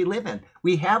world we live in.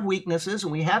 We have weaknesses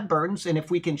and we have burdens. And if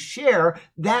we can share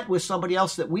that with somebody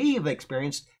else that we've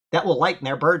experienced, that will lighten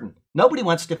their burden. Nobody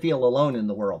wants to feel alone in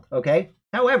the world, okay?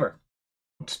 However,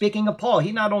 speaking of Paul,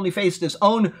 he not only faced his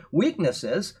own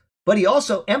weaknesses, but he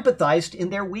also empathized in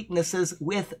their weaknesses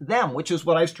with them, which is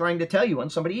what I was trying to tell you when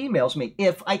somebody emails me,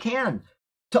 if I can.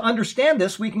 To understand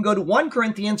this, we can go to 1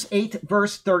 Corinthians 8,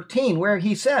 verse 13, where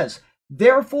he says,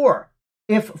 "Therefore,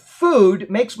 if food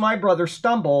makes my brother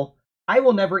stumble, I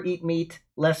will never eat meat,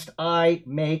 lest I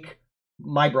make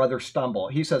my brother stumble."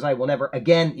 He says, "I will never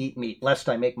again eat meat, lest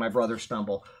I make my brother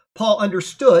stumble." Paul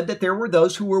understood that there were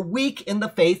those who were weak in the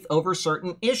faith over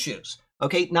certain issues.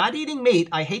 Okay, not eating meat,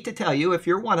 I hate to tell you, if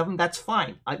you're one of them, that's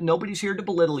fine. Nobody's here to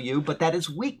belittle you, but that is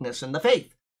weakness in the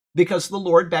faith. Because the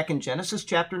Lord, back in Genesis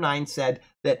chapter 9, said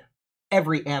that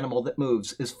every animal that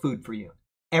moves is food for you.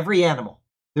 Every animal.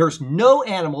 There's no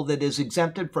animal that is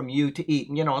exempted from you to eat.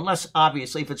 Unless,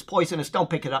 obviously, if it's poisonous, don't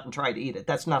pick it up and try to eat it.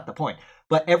 That's not the point.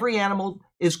 But every animal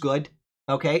is good.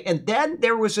 Okay, and then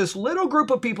there was this little group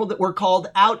of people that were called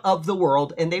out of the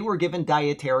world, and they were given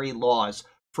dietary laws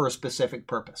for a specific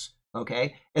purpose.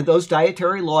 Okay, and those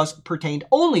dietary laws pertained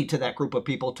only to that group of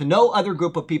people, to no other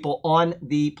group of people on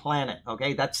the planet.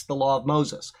 Okay, that's the law of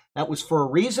Moses. That was for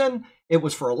a reason. It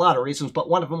was for a lot of reasons, but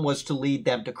one of them was to lead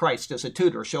them to Christ as a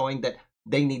tutor, showing that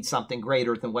they need something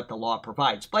greater than what the law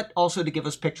provides, but also to give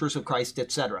us pictures of Christ,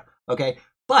 etc. Okay,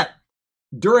 but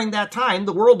during that time,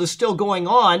 the world is still going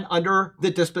on under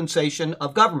the dispensation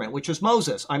of government, which is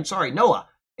Noah,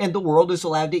 and the world is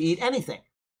allowed to eat anything.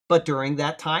 But during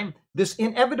that time, this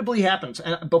inevitably happens.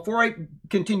 And before I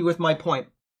continue with my point,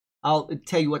 I'll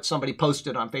tell you what somebody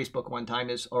posted on Facebook one time,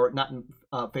 or not in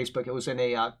Facebook, it was in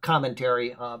a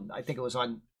commentary. I think it was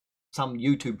on some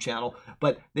YouTube channel,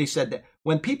 but they said that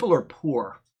when people are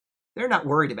poor, they're not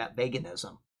worried about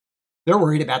veganism. They're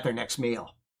worried about their next meal.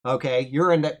 Okay,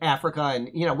 you're in Africa, and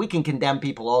we can condemn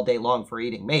people all day long for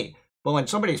eating meat, but when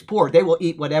somebody's poor, they will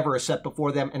eat whatever is set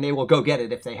before them, and they will go get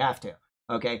it if they have to.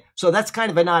 Okay, so that's kind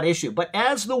of a not issue. But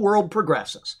as the world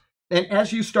progresses, and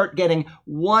as you start getting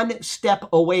one step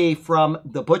away from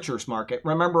the butcher's market,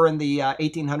 remember in the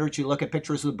 1800s, you look at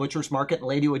pictures of the butcher's market, and a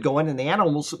lady would go in, and the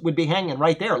animals would be hanging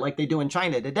right there, like they do in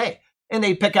China today. And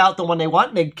they'd pick out the one they want,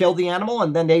 and they'd kill the animal,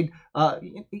 and then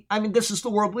this is the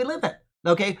world we live in.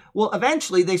 Okay, well,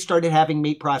 eventually they started having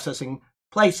meat processing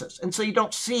places, and so you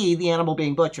don't see the animal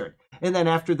being butchered. And then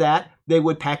after that, they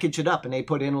would package it up, and they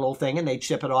put in a little thing, and they'd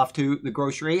ship it off to the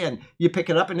grocery, and you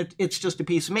pick it up, and it's just a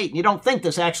piece of meat. And you don't think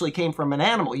this actually came from an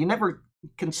animal. You never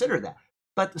consider that.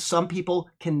 But some people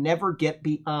can never get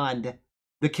beyond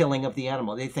the killing of the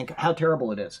animal. They think how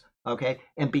terrible it is. Okay,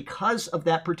 and because of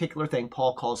that particular thing,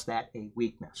 Paul calls that a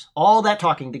weakness. All that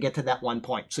talking to get to that one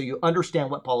point, so you understand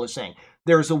what Paul is saying.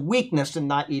 There is a weakness in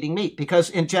not eating meat,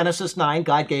 because in Genesis 9,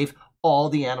 God gave all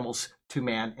the animals to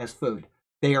man as food.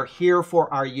 They are here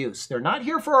for our use. They're not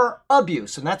here for our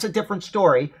abuse, and that's a different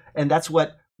story, and that's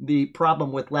what the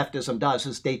problem with leftism does,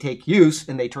 is they take use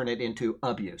and they turn it into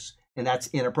abuse, and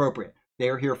that's inappropriate. They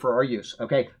are here for our use.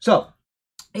 Okay, so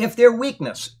if their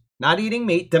weakness, not eating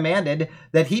meat, demanded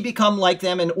that he become like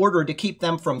them in order to keep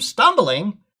them from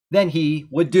stumbling, then he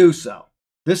would do so.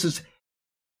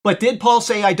 But did Paul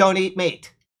say, I don't eat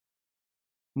meat?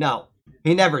 No,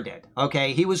 he never did.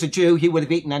 Okay, he was a Jew. He would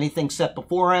have eaten anything set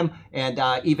before him. And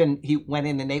even he went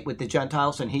in and ate with the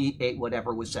Gentiles, and he ate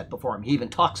whatever was set before him. He even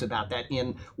talks about that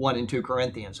in 1 and 2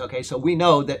 Corinthians. Okay, so we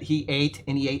know that he ate,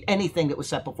 and he ate anything that was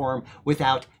set before him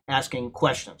without asking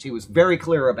questions. He was very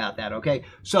clear about that. Okay,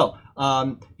 so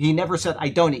he never said, I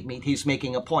don't eat meat. He's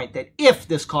making a point that if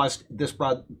this caused this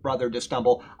brother to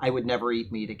stumble, I would never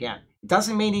eat meat again. It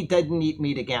doesn't mean he didn't eat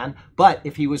meat again, but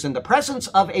if he was in the presence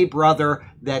of a brother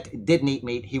that didn't eat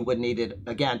meat, he wouldn't eat it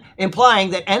again, implying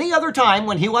that any other time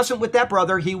when he wasn't with that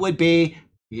brother, he would be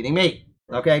eating meat.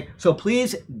 Okay, so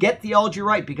please get theology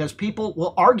right, because people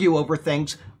will argue over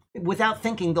things without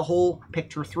thinking the whole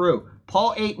picture through.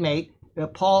 Paul ate meat,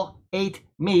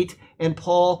 and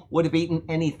Paul would have eaten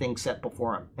anything set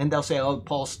before him. And they'll say, oh,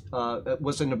 Paul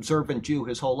was an observant Jew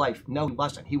his whole life. No, he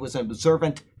wasn't. He was an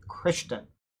observant Christian.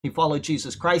 He followed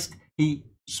Jesus Christ. He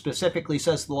specifically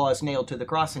says the law is nailed to the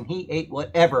cross, and he ate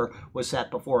whatever was set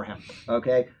before him.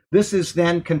 Okay, this is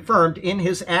then confirmed in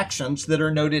his actions that are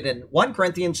noted in 1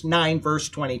 Corinthians 9, verse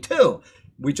 22.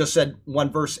 We just said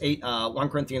 1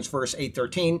 Corinthians verse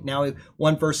 8:13. Now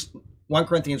 1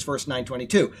 Corinthians verse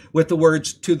 9:22. With the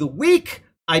words, to the weak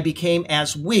I became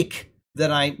as weak,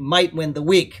 that I might win the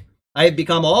weak. I have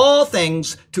become all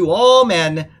things to all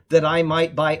men, that I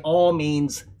might by all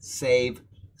means save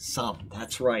some.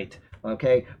 That's right.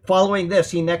 Okay. Following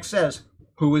this, he next says,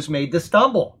 who is made to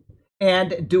stumble?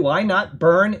 And do I not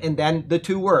burn? And then the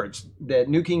two words. The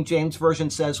New King James Version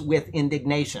says with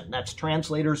indignation. That's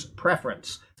translator's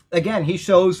preference. Again, he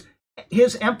shows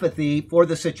his empathy for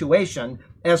the situation,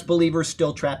 as believers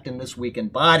still trapped in this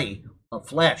weakened body of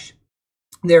flesh.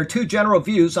 There are two general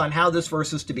views on how this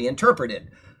verse is to be interpreted.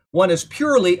 One is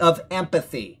purely of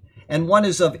empathy, and one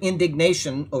is of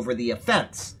indignation over the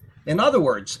offense. In other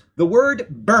words, the word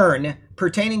burn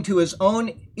pertaining to his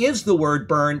own is the word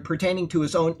burn pertaining to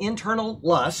his own internal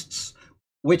lusts,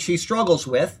 which he struggles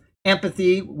with,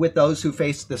 empathy with those who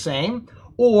face the same,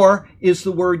 or is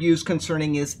the word used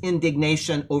concerning his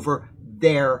indignation over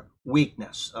their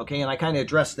weakness. Okay, and I kind of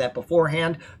addressed that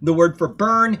beforehand. The word for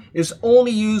burn is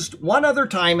only used one other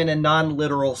time in a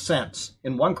non-literal sense,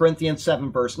 in 1 Corinthians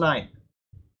 7, verse 9.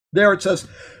 There it says,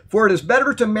 "For it is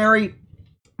better to marry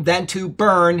than to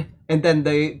burn," and then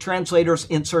the translators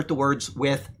insert the words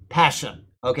 "with passion."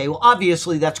 Okay, well,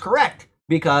 obviously that's correct,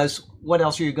 because what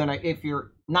else are you going to, if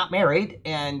you're not married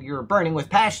and you're burning with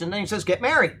passion, then he says get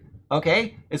married.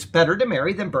 Okay, it's better to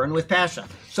marry than burn with passion.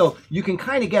 So you can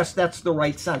kind of guess that's the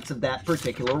right sense of that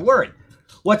particular word.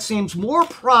 What seems more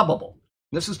probable,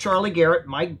 this is Charlie Garrett,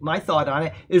 my thought on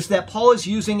it, is that Paul is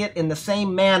using it in the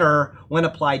same manner when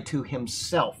applied to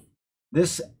himself.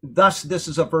 Thus, this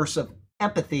is a verse of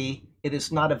empathy. It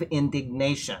is not of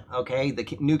indignation, okay?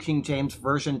 The New King James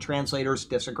Version translators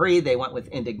disagree. They went with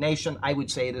indignation. I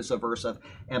would say it is a verse of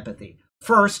empathy.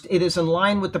 First, it is in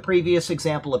line with the previous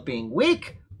example of being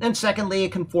weak. And secondly,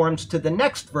 it conforms to the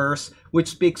next verse, which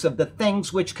speaks of the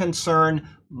things which concern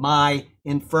my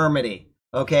infirmity.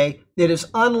 Okay? It is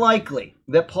unlikely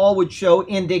that Paul would show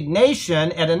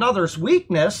indignation at another's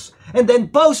weakness and then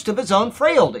boast of his own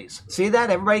frailties. See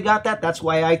that? Everybody got that? That's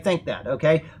why I think that,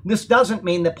 okay? This doesn't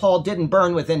mean that Paul didn't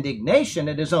burn with indignation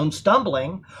at his own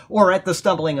stumbling or at the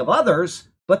stumbling of others,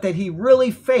 but that he really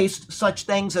faced such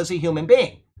things as a human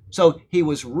being. So he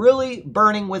was really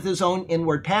burning with his own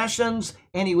inward passions,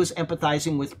 and he was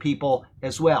empathizing with people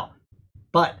as well.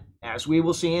 But as we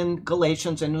will see in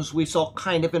Galatians, and as we saw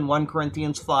kind of in 1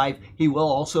 Corinthians 5, he will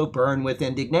also burn with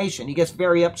indignation. He gets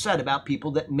very upset about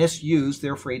people that misuse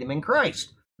their freedom in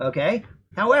Christ. Okay?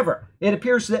 However, it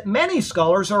appears that many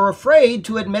scholars are afraid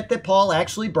to admit that Paul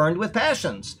actually burned with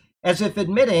passions, as if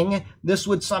admitting this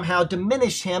would somehow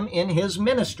diminish him in his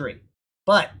ministry.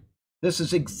 But this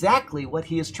is exactly what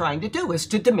he is trying to do, is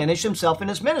to diminish himself in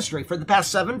his ministry. For the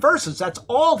past 7 verses, that's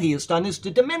all he has done, is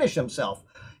to diminish himself.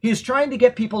 He is trying to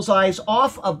get people's eyes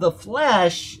off of the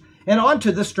flesh and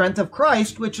onto the strength of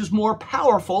Christ, which is more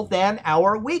powerful than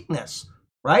our weakness,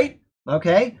 right?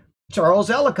 Okay? Charles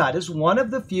Ellicott is one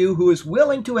of the few who is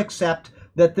willing to accept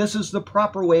that this is the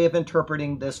proper way of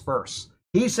interpreting this verse.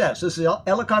 He says, this is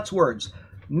Ellicott's words,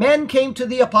 "Men came to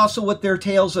the apostle with their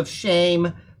tales of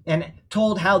shame and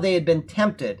told how they had been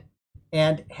tempted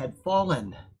and had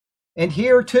fallen. And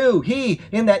here too, he,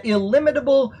 in that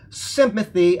illimitable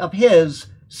sympathy of his,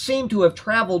 seemed to have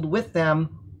traveled with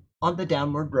them on the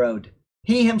downward road.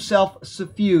 He himself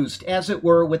suffused, as it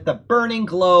were, with the burning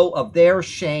glow of their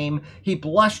shame. He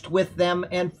blushed with them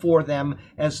and for them,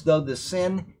 as though the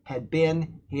sin had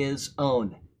been his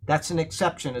own." That's an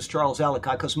exception, as Charles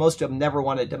Ellicott, because most of them never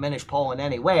want to diminish Paul in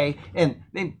any way, and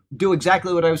they do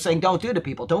exactly what I was saying don't do to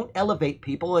people. Don't elevate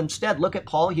people. Instead, look at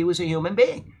Paul. He was a human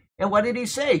being. And what did he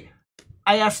say?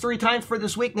 "I asked 3 times for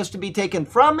this weakness to be taken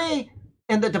from me,"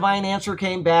 and the divine answer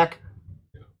came back,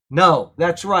 "No,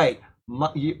 that's right.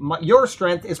 Your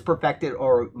strength is perfected,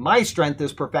 or my strength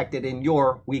is perfected in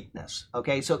your weakness."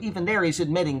 Okay, so even there he's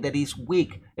admitting that he's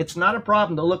weak. It's not a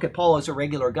problem to look at Paul as a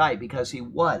regular guy, because he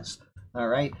was. All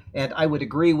right, and I would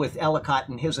agree with Ellicott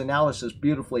and his analysis,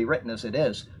 beautifully written as it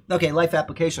is. Okay, life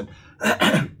application.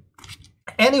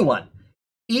 Anyone,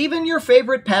 even your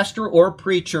favorite pastor or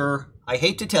preacher, I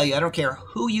hate to tell you, I don't care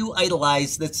who you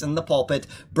idolize that's in the pulpit,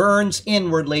 burns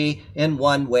inwardly in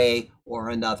one way or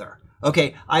another.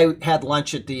 Okay, I had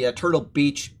lunch at the Turtle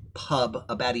Beach pub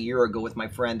about a year ago with my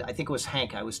friend. I think it was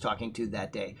Hank I was talking to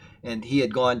that day, and he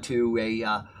had gone to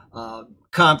a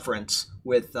conference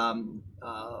with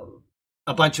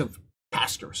a bunch of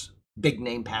pastors, big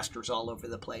name pastors all over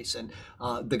the place. And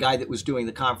the guy that was doing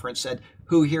the conference said,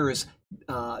 "Who here has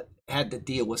had to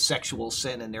deal with sexual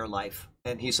sin in their life?"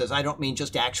 And he says, "I don't mean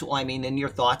just actual, I mean in your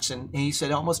thoughts." And he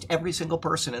said almost every single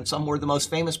person, and some were the most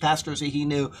famous pastors that he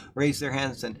knew, raised their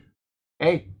hands and,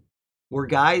 "Hey, we're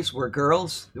guys, we're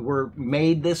girls, we're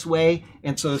made this way."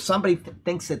 And so if somebody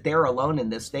thinks that they're alone in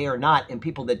this, they are not. And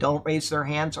people that don't raise their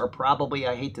hands are probably,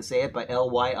 I hate to say it, but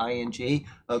lying,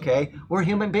 okay? We're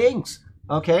human beings,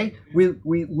 okay?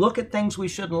 We look at things we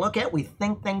shouldn't look at. We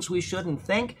think things we shouldn't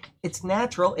think. It's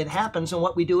natural. It happens. And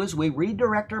what we do is we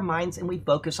redirect our minds and we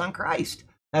focus on Christ.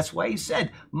 That's why he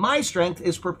said, "My strength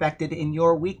is perfected in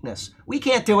your weakness." We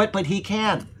can't do it, but he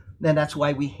can. then that's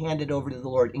why we hand it over to the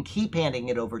Lord and keep handing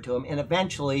it over to him. And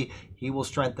eventually he will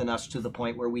strengthen us to the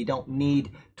point where we don't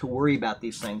need to worry about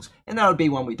these things. And that'll be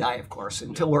when we die, of course.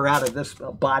 Until we're out of this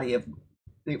body of,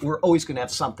 we're always going to have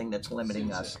something that's limiting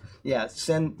Sin us. sack. Yeah,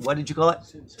 sin, what did you call it?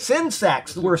 Sin sack. Sin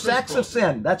sacks. We're sacks of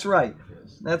sin. That's right.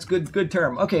 Yes. That's good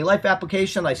term. Okay, life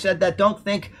application. I said that. Don't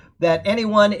think that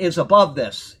anyone is above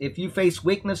this. If you face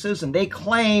weaknesses and they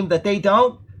claim that they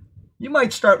don't, you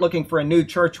might start looking for a new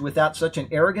church without such an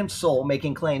arrogant soul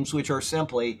making claims which are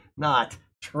simply not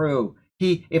true.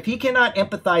 If he cannot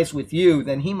empathize with you,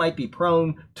 then he might be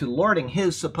prone to lording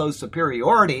his supposed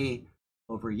superiority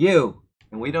over you.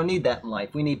 And we don't need that in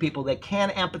life. We need people that can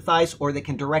empathize or that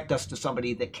can direct us to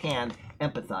somebody that can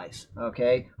empathize.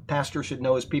 Okay? Pastor should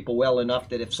know his people well enough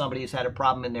that if somebody has had a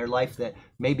problem in their life that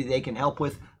maybe they can help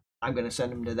with, I'm going to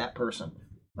send them to that person.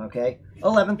 Okay?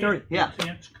 11:30. Yeah.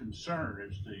 Intense concern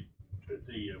is the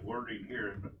wording here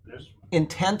in this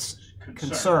Intense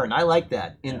concern. I like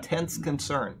that. Intense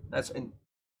concern. That's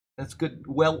good.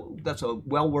 Well, that's a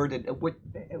well worded.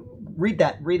 Read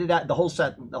that. Read it out. The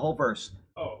whole verse.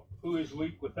 Oh, who is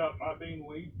weak without my being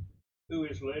weak? Who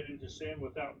is led into sin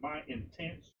without my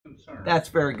intense concern? That's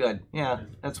very good. Yeah,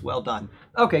 that's well done.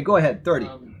 Okay, go ahead. 30.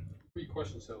 3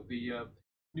 questions though. The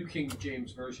New King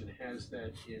James Version has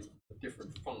that in a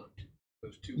different font.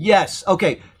 Those two. Yes.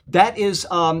 Okay. That is.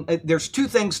 There's 2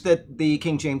 things that the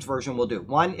King James Version will do.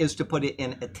 One is to put it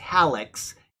in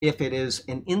italics if it is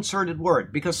an inserted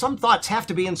word, because some thoughts have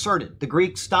to be inserted. The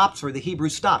Greek stops or the Hebrew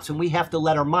stops, and we have to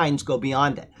let our minds go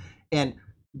beyond it. And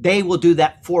they will do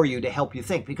that for you to help you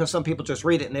think, because some people just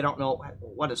read it and they don't know,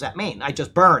 what does that mean? I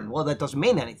just burn. Well, that doesn't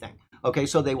mean anything. Okay,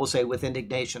 so they will say with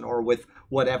indignation or with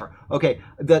whatever. Okay,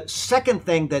 the second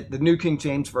thing that the New King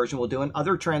James Version will do, and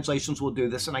other translations will do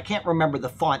this, and I can't remember the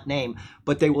font name,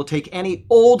 but they will take any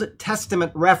Old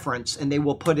Testament reference and they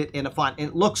will put it in a font.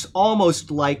 It looks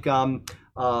almost like,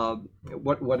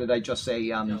 what did I just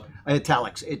say?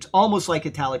 Italics. It's almost like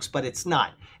italics, but it's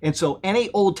not. And so any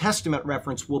Old Testament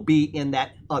reference will be in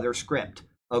that other script,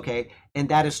 okay? And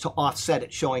that is to offset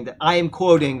it, showing that I am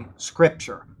quoting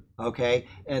Scripture, okay?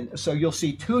 And so you'll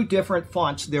see 2 different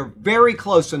fonts. They're very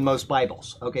close in most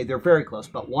Bibles, okay? They're very close,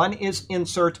 but one is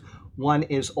insert, one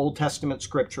is Old Testament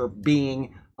Scripture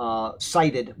being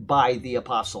cited by the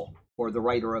apostle or the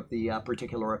writer of the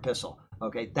particular epistle,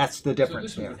 okay? That's the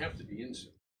difference So this there. one would have to be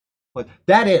insert. But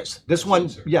that is, this That's one,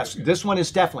 insert, yes, okay. this one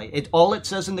is definitely, all it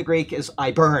says in the Greek is,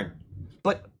 I burn.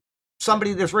 But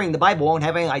somebody that's reading the Bible won't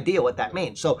have any idea what that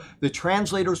means. So the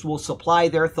translators will supply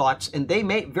their thoughts, and they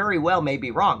may very well may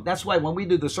be wrong. That's why when we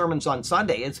do the sermons on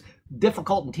Sunday, it's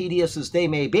difficult and tedious as they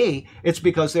may be, it's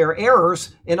because there are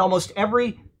errors in almost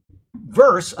every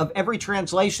verse of every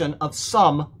translation of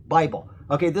some Bible.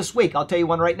 Okay, this week, I'll tell you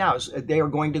one right now, is they are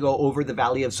going to go over the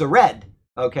Valley of Zered,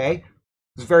 okay?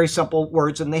 It's very simple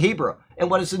words in the Hebrew.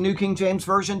 And what does the New King James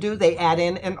Version do? They add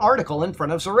in an article in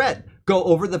front of Zered. Go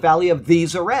over the Valley of the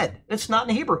Zered. It's not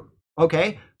in Hebrew,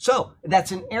 okay? So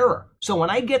that's an error. So when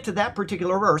I get to that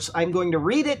particular verse, I'm going to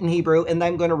read it in Hebrew, and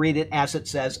I'm going to read it as it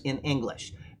says in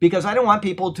English. Because I don't want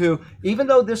people to, even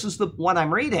though this is the one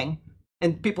I'm reading,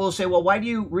 and people will say, well, why do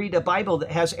you read a Bible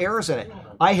that has errors in it?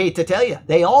 I hate to tell you,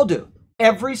 they all do.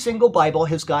 Every single Bible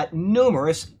has got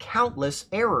countless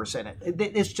errors in it.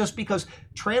 It's just because,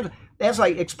 as I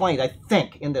explained, I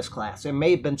think, in this class, it may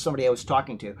have been somebody I was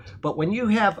talking to, but when you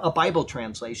have a Bible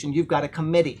translation, you've got a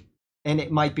committee, and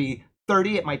it might be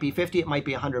 30, it might be 50, it might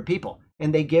be 100 people,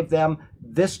 and they give them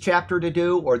this chapter to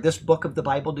do or this book of the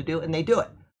Bible to do, and they do it.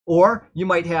 Or you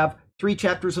might have 3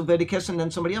 chapters of Leviticus, and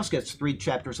then somebody else gets 3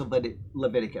 chapters of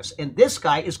Leviticus, and this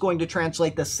guy is going to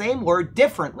translate the same word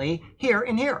differently here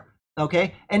and here.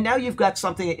 Okay, and now you've got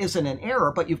something that isn't an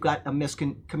error, but you've got a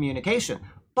miscommunication.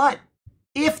 But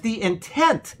if the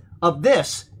intent of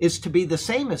this is to be the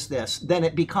same as this, then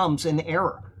it becomes an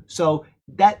error. So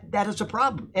that is a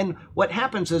problem. And what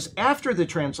happens is after the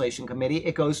translation committee,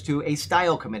 it goes to a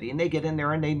style committee, and they get in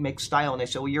there and they make style, and they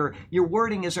say, well, your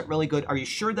wording isn't really good. Are you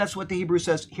sure that's what the Hebrew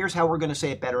says? Here's how we're going to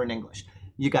say it better in English.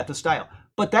 You got the style.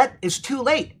 But that is too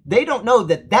late. They don't know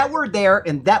that word there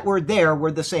and that word there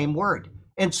were the same word.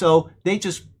 And so they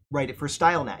just write it for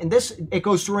style now. And it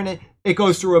goes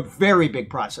through a very big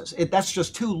process. That's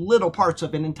just 2 little parts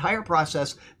of an entire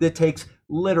process that takes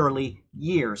literally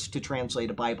years to translate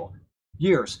a Bible.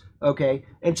 Years, okay?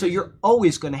 And so you're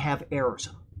always going to have errors.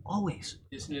 Always.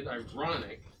 Isn't it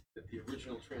ironic that the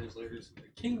original translators of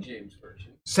the King James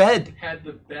Version Said. had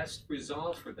the best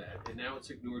resolve for that, and now it's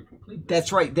ignored completely?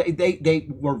 That's right. They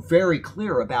were very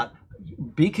clear about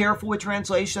be careful with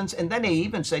translations. And then they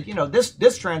even said,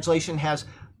 this translation has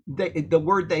the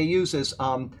word they use is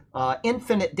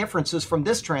infinite differences from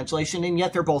this translation, and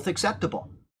yet they're both acceptable.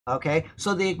 Okay,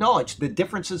 so they acknowledge the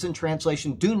differences in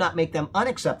translation do not make them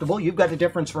unacceptable. You've got a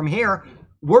difference from here.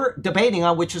 We're debating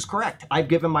on which is correct. I've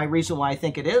given my reason why I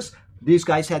think it is. These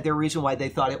guys had their reason why they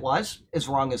thought it was, as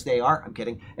wrong as they are. I'm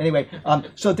kidding. Anyway,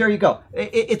 so there you go.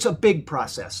 It's a big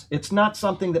process. It's not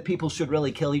something that people should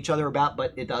really kill each other about,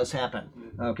 but it does happen.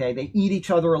 Okay, they eat each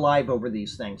other alive over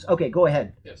these things. Okay, go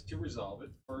ahead. Yes, to resolve it,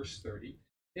 verse 30.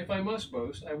 If I must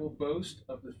boast, I will boast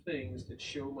of the things that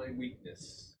show my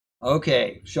weakness.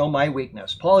 Okay, show my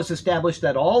weakness. Paul has established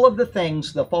that all of the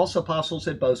things the false apostles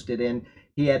had boasted in,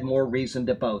 he had more reason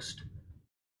to boast.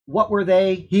 What were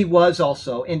they? He was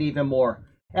also, and even more.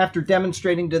 After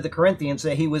demonstrating to the Corinthians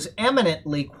that he was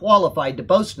eminently qualified to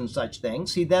boast in such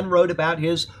things, he then wrote about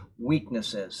his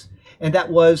weaknesses. And that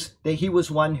was that he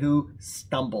was one who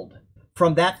stumbled.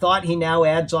 From that thought, he now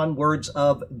adds on words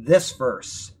of this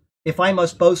verse. If I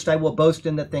must boast, I will boast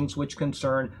in the things which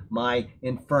concern my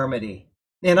infirmity.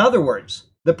 In other words,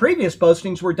 the previous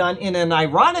boastings were done in an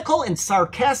ironical and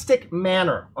sarcastic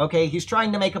manner. Okay, he's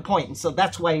trying to make a point, and so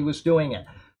that's why he was doing it.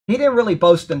 He didn't really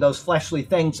boast in those fleshly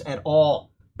things at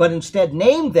all, but instead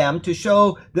named them to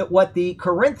show that what the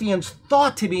Corinthians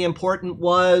thought to be important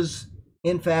was,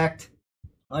 in fact,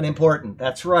 unimportant.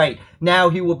 That's right. Now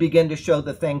he will begin to show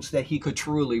the things that he could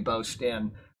truly boast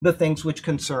in, the things which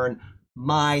concern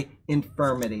my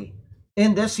infirmity.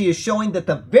 In this, he is showing that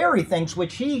the very things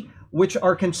which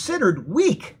are considered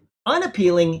weak,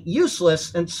 unappealing,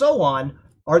 useless, and so on,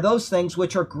 are those things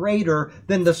which are greater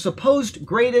than the supposed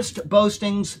greatest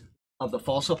boastings of the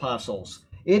false apostles.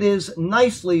 It is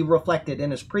nicely reflected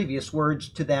in his previous words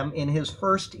to them in his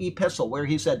first epistle, where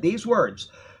he said these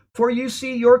words, For you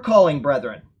see your calling,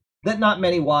 brethren, that not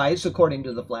many wise according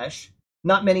to the flesh,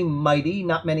 not many mighty,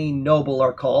 not many noble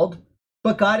are called,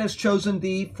 but God has chosen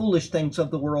the foolish things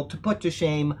of the world to put to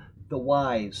shame the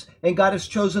wise. And God has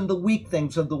chosen the weak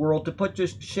things of the world to put to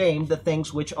shame the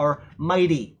things which are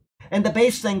mighty. And the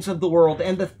base things of the world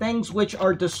and the things which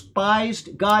are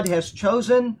despised God has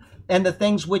chosen, and the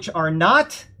things which are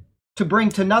not, to bring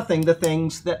to nothing the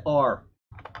things that are,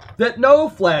 that no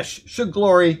flesh should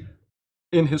glory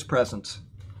in his presence.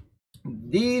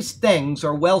 These things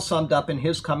are well summed up in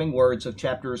his coming words of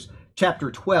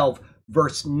chapter 12,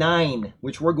 verse 9,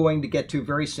 which we're going to get to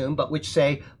very soon, but which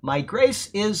say, My grace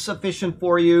is sufficient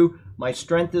for you, my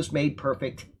strength is made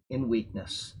perfect in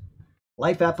weakness.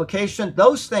 Life application,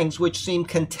 those things which seem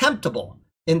contemptible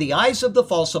in the eyes of the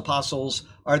false apostles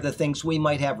are the things we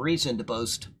might have reason to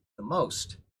boast the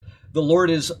most. The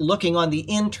Lord is looking on the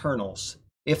internals.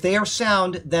 If they are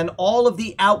sound, then all of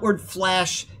the outward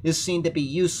flash is seen to be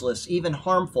useless, even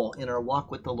harmful in our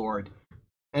walk with the Lord.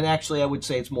 And actually, I would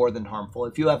say it's more than harmful.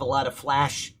 If you have a lot of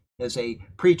flash as a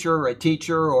preacher or a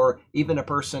teacher or even a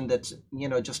person that's,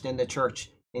 just in the church,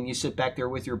 and you sit back there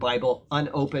with your Bible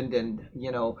unopened and,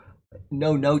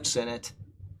 no notes in it,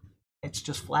 it's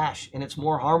just flash. And it's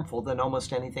more harmful than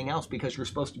almost anything else because you're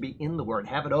supposed to be in the Word.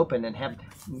 Have it open and have,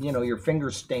 your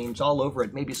finger stains all over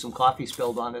it, maybe some coffee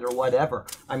spilled on it or whatever.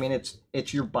 I mean,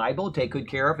 it's your Bible. Take good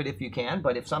care of it if you can.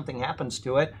 But if something happens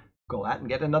to it, go out and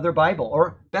get another Bible.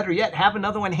 Or better yet, have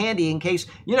another one handy in case,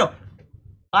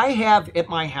 I have at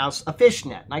my house a fish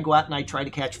net. And I go out and I try to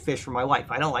catch fish for my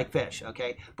wife. I don't like fish,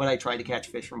 okay? But I try to catch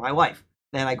fish for my wife.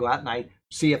 Then I go out and I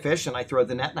see a fish and I throw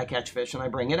the net and I catch fish and I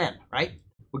bring it in, right?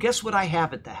 Well, guess what I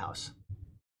have at the house?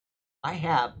 I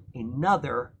have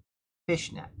another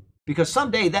fish net. Because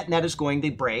someday that net is going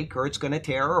to break or it's going to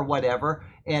tear or whatever,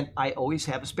 and I always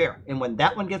have a spare. And when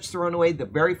that one gets thrown away, the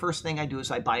very first thing I do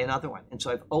is I buy another one. And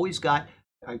so I've always got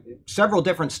several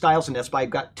different styles of nets, but I've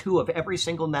got 2 of every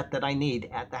single net that I need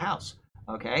at the house,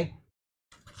 okay?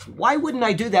 Why wouldn't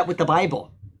I do that with the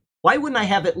Bible? Why wouldn't I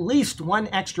have at least 1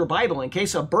 extra Bible in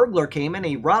case a burglar came in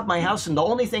and he robbed my house and the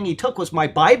only thing he took was my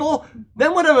Bible?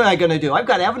 Then what am I going to do? I've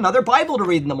got to have another Bible to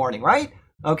read in the morning, right?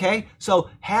 Okay, so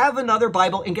have another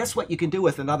Bible, and guess what you can do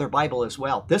with another Bible as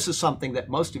well? This is something that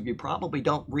most of you probably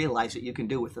don't realize that you can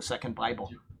do with the second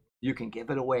Bible. You can give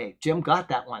it away. Jim got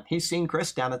that one. He's seen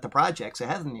Chris down at the projects,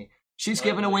 hasn't he? She's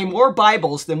given away more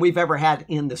Bibles than we've ever had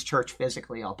in this church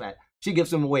physically, I'll bet. She gives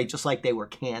them away just like they were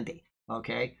candy,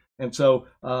 okay? And so,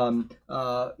 I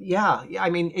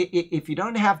mean, if you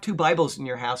don't have 2 Bibles in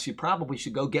your house, you probably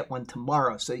should go get one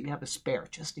tomorrow so you have a spare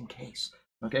just in case.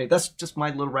 Okay, that's just my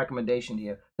little recommendation to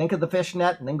you. Think of the fish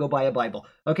net and then go buy a Bible.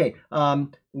 Okay,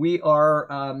 we are,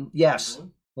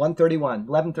 1131.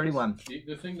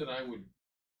 The thing that I would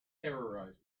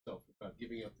terrorize myself about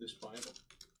giving up this Bible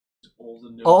is all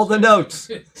the notes. All the notes.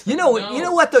 You know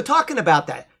what they're talking about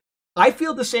that. I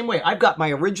feel the same way. I've got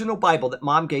my original Bible that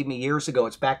Mom gave me years ago.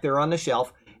 It's back there on the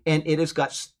shelf, and it has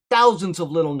got thousands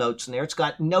of little notes in there. It's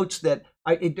got notes that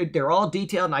they're all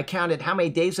detailed, and I counted how many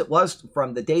days it was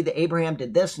from the day that Abraham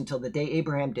did this until the day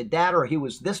Abraham did that, or he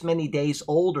was this many days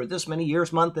old, or this many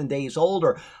years, month, and days old,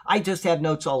 or I just have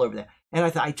notes all over there. And I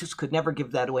thought, I just could never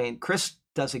give that away. And Chris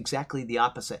does exactly the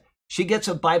opposite. She gets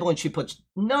a Bible and she puts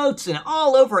notes and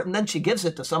all over it, and then she gives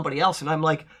it to somebody else. And I'm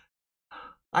like,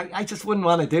 I just wouldn't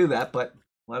want to do that, but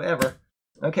whatever.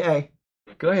 Okay,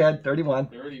 go ahead, 31.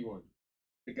 31.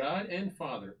 The God and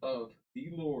Father of the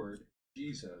Lord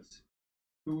Jesus,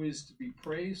 who is to be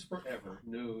praised forever,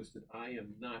 knows that I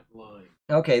am not lying.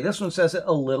 Okay, this one says it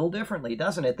a little differently,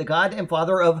 doesn't it? The God and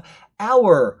Father of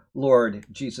our Lord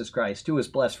Jesus Christ, who is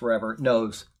blessed forever,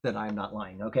 knows that I am not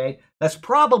lying, okay? That's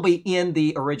probably in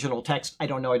the original text. I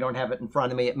don't know. I don't have it in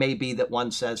front of me. It may be that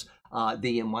one says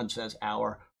the and one says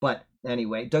our. But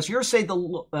anyway, does yours say the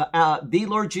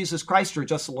Lord Jesus Christ or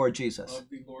just the Lord Jesus? Of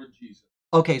the Lord Jesus.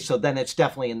 Okay, so then it's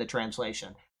definitely in the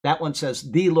translation. That one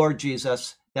says the Lord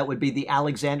Jesus. That would be the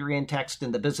Alexandrian text,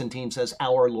 and the Byzantine says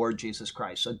our Lord Jesus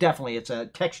Christ. So definitely it's a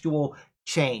textual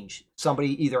change.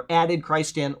 Somebody either added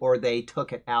Christ in or they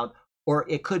took it out, or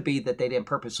it could be that they didn't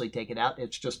purposely take it out.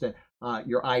 It's just that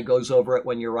your eye goes over it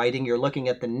when you're writing. You're looking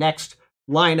at the next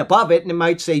line above it, and it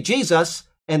might say Jesus,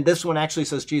 and this one actually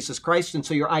says Jesus Christ, and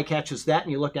so your eye catches that,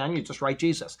 and you look down and you just write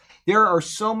Jesus. There are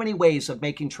so many ways of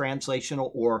making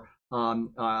translational or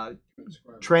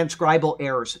transcribal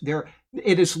errors.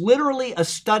 It is literally a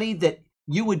study that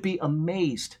you would be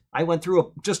amazed. I went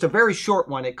through just a very short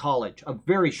one at college, a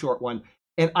very short one,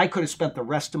 and I could have spent the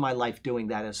rest of my life doing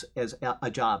that as a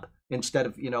job instead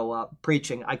of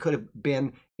preaching. I could have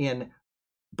been in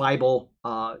Bible,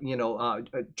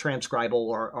 transcribal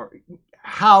or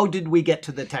how did we get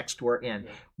to the text we're in?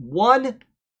 Yeah. One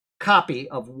copy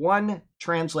of one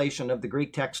translation of the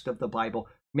Greek text of the Bible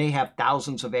may have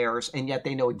thousands of errors, and yet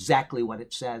they know exactly what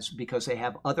it says because they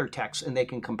have other texts and they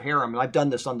can compare them. And I've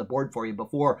done this on the board for you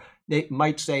before. They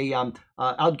might say,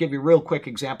 I'll give you a real quick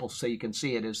example so you can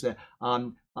see it, is that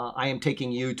I am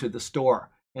taking you to the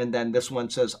store. And then this one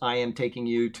says, I am taking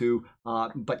you to,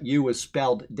 but you is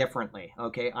spelled differently.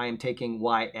 Okay, I am taking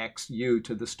YXU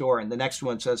to the store. And the next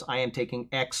one says, I am taking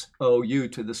XOU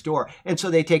to the store. And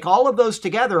so they take all of those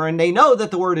together and they know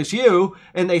that the word is you.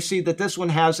 And they see that this one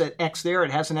has an X there,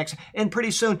 it has an X. And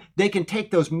pretty soon they can take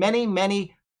those many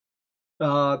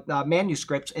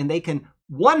manuscripts and they can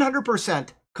 100%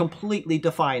 completely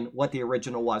define what the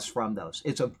original was from those.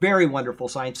 It's a very wonderful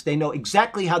science. They know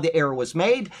exactly how the error was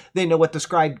made. They know what the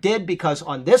scribe did because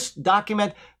on this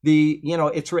document,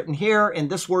 it's written here and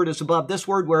this word is above this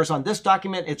word, whereas on this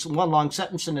document, it's one long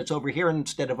sentence and it's over here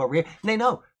instead of over here.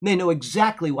 And they know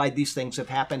exactly why these things have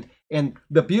happened. And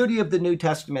the beauty of the New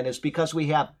Testament is because we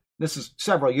have, this is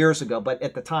several years ago, but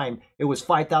at the time, it was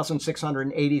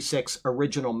 5,686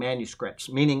 original manuscripts,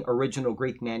 meaning original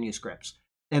Greek manuscripts.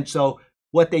 And so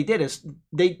what they did is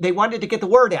they wanted to get the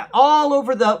word out all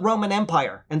over the Roman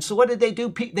Empire. And so what did they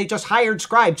do? They just hired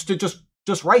scribes to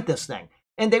just write this thing.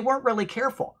 And they weren't really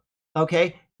careful,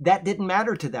 okay? That didn't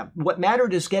matter to them. What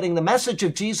mattered is getting the message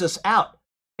of Jesus out.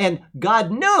 And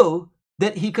God knew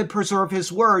that he could preserve his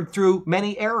word through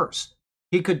many errors.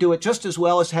 He could do it just as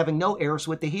well as having no errors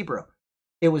with the Hebrew.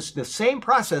 It was the same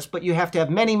process, but you have to have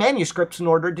many manuscripts in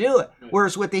order to do it.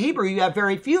 Whereas with the Hebrew, you have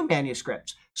very few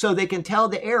manuscripts. So they can tell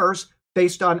the errors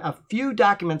based on a few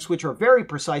documents which are very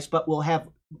precise, but will have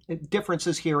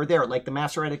differences here or there. Like the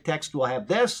Masoretic text will have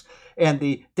this, and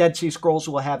the Dead Sea Scrolls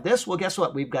will have this. Well, guess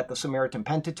what? We've got the Samaritan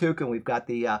Pentateuch, and we've got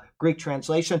the Greek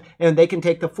translation, and they can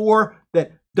take the four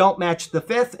that don't match the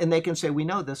fifth, and they can say, we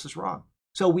know this is wrong.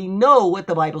 So we know what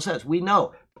the Bible says. We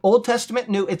know. Old Testament,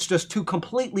 New, it's just two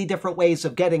completely different ways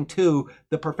of getting to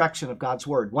the perfection of God's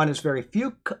word. One is very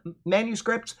few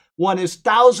manuscripts. One is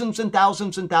thousands and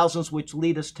thousands and thousands, which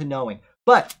lead us to knowing.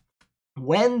 But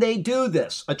when they do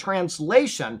this, a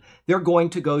translation, they're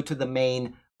going to go to the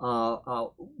main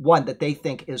one that they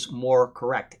think is more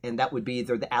correct. And that would be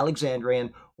either the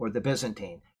Alexandrian or the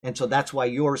Byzantine. And so that's why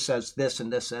yours says this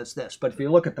and this says this. But if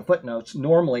you look at the footnotes,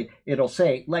 normally it'll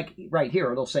say, like right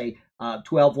here, it'll say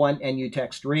 12:1 NU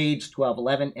text reads,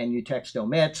 12:11 NU text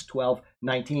omits,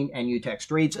 12:19 NU text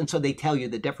reads. And so they tell you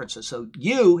the differences. So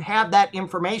you have that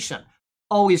information.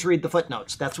 Always read the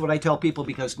footnotes. That's what I tell people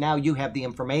because now you have the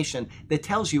information that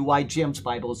tells you why Jim's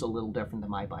Bible is a little different than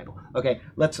my Bible. Okay,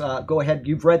 let's go ahead.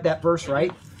 You've read that verse,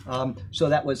 right? So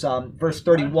that was verse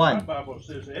 31. My Bible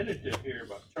says edited here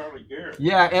by Charlie Garrett.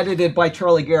 Yeah, edited by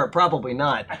Charlie Garrett. Probably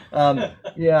not.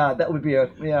 Yeah, that would be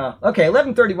yeah. Okay,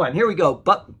 11:31. Here we go.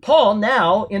 But Paul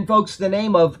now invokes the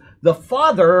name of the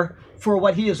Father for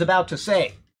what he is about to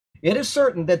say. It is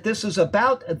certain that this is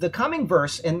about the coming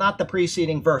verse and not the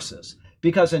preceding verses,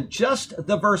 because in just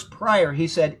the verse prior, he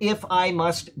said, if I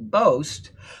must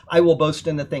boast, I will boast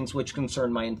in the things which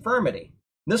concern my infirmity.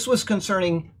 This was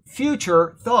concerning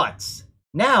future thoughts.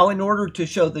 Now, in order to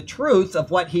show the truth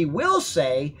of what he will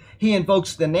say, he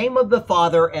invokes the name of the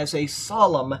Father as a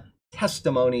solemn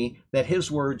testimony that his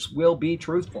words will be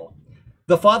truthful.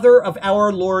 The Father of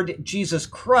our Lord Jesus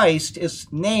Christ is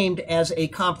named as a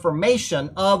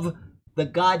confirmation of the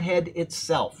Godhead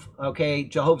itself. Okay,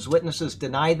 Jehovah's Witnesses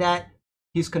deny that.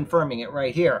 He's confirming it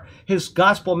right here. His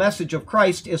gospel message of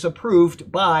Christ is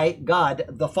approved by God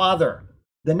the Father.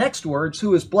 The next words,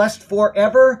 who is blessed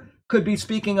forever, could be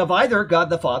speaking of either God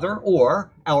the Father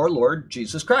or our Lord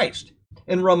Jesus Christ.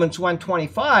 In Romans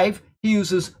 1:25, he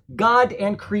uses God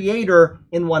and Creator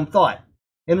in one thought.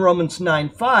 In Romans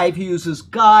 9:5, he uses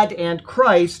God and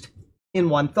Christ in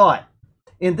one thought.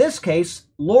 In this case,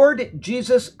 Lord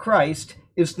Jesus Christ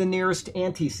is the nearest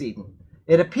antecedent.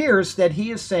 It appears that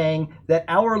he is saying that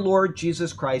our Lord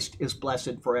Jesus Christ is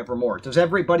blessed forevermore. Does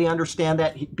everybody understand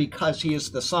that? Because he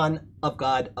is the Son of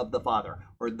God of the Father,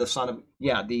 or the Son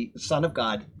of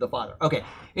God the Father. Okay,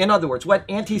 in other words, what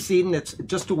antecedent? It's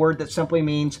just a word that simply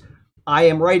means I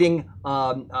am writing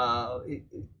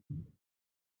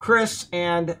Chris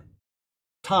and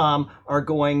Tom are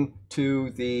going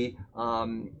to the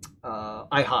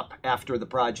IHOP after the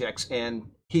projects, and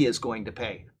he is going to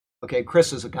pay. Okay,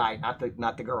 Chris is a guy,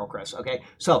 not the girl, Chris. Okay,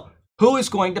 so who is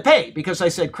going to pay? Because I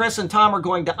said Chris and Tom are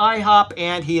going to IHOP,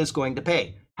 and he is going to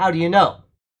pay. How do you know?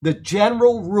 The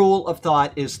general rule of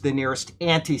thought is the nearest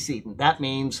antecedent. That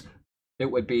means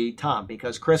it would be Tom,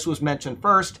 because Chris was mentioned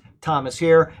first, Tom is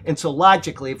here, and so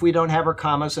logically, if we don't have our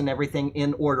commas and everything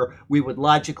in order, we would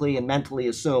logically and mentally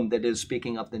assume that it is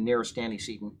speaking of the nearest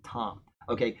antecedent, Tom.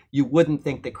 Okay, you wouldn't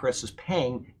think that Chris is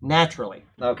paying naturally.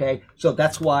 Okay, so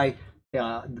that's why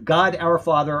God, our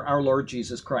Father, our Lord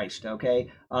Jesus Christ.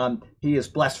 Okay, he is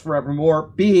blessed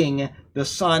forevermore, being the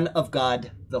Son of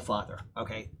God the Father.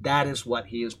 Okay, that is what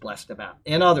he is blessed about.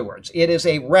 In other words, it is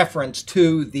a reference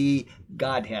to the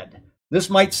Godhead. This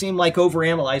might seem like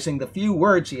overanalyzing the few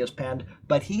words he has penned,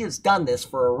 but he has done this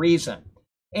for a reason.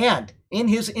 And in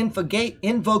his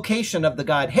invocation of the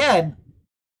Godhead,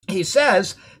 he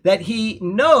says that he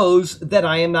knows that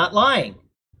I am not lying.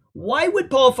 Why would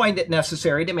Paul find it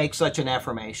necessary to make such an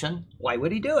affirmation? Why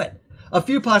would he do it? A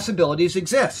few possibilities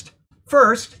exist.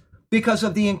 First, because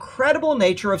of the incredible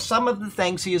nature of some of the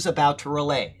things he is about to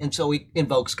relay, and so he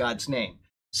invokes God's name.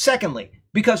 Secondly,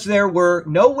 because there were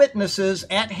no witnesses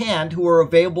at hand who were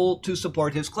available to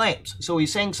support his claims. So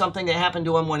he's saying something that happened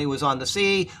to him when he was on the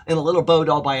sea in a little boat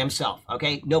all by himself.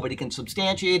 Okay, nobody can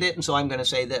substantiate it, and so I'm going to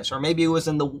say this. Or maybe he was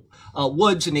in the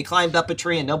woods and he climbed up a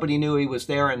tree and nobody knew he was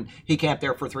there, and he camped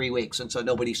there for 3 weeks, and so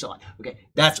nobody saw it. Okay,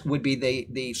 that would be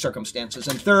the circumstances.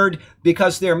 And third,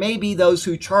 because there may be those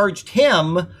who charged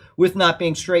him with not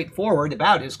being straightforward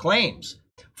about his claims.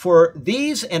 For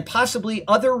these and possibly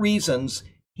other reasons,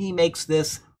 he makes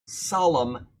this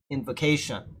solemn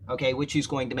invocation, okay, which he's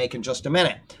going to make in just a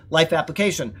minute. Life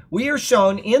application. We are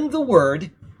shown in the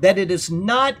Word that it is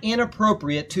not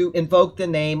inappropriate to invoke the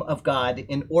name of God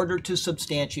in order to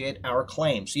substantiate our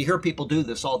claims. You hear people do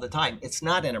this all the time. It's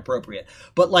not inappropriate.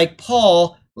 But like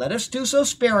Paul, let us do so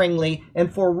sparingly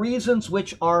and for reasons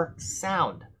which are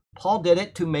sound. Paul did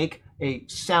it to make a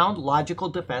sound, logical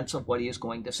defense of what he is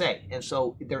going to say. And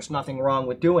so there's nothing wrong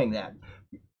with doing that.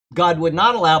 God would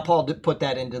not allow Paul to put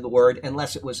that into the Word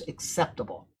unless it was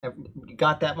acceptable. You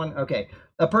got that one? Okay.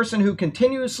 A person who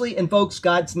continuously invokes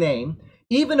God's name,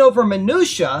 even over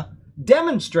minutia,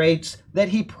 demonstrates that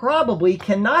he probably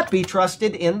cannot be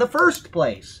trusted in the first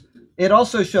place. It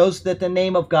also shows that the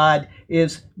name of God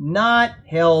is not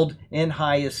held in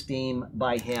high esteem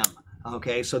by him.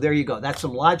 Okay, so there you go. That's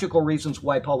some logical reasons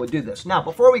why Paul would do this. Now,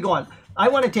 before we go on, I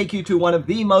want to take you to one of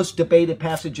the most debated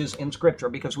passages in Scripture,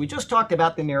 because we just talked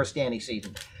about the nearest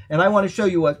antecedent. And I want to show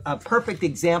you a perfect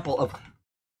example of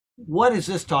what is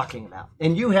this talking about.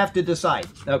 And you have to decide,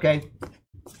 okay?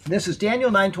 This is Daniel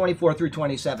 9:24 through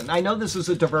 27. I know this is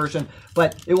a diversion,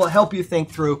 but it will help you think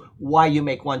through why you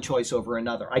make one choice over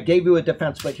another. I gave you a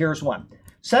defense, but here's one.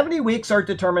 70 weeks are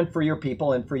determined for your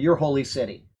people and for your holy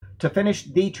city, to finish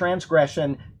the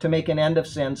transgression, to make an end of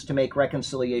sins, to make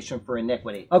reconciliation for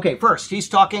iniquity. Okay, first, he's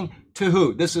talking to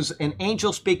who? This is an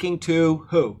angel speaking to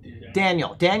who?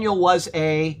 Daniel. Daniel was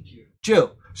a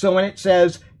Jew. So when it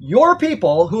says, your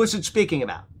people, who is it speaking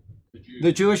about?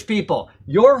 The Jewish people.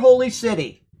 Your holy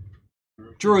city,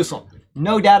 Jerusalem.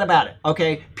 No doubt about it.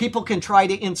 Okay, people can try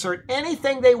to insert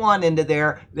anything they want into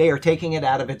there. They are taking it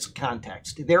out of its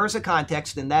context. There is a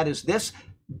context, and that is this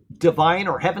divine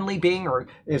or heavenly being, or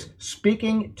is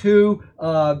speaking to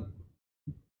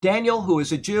Daniel, who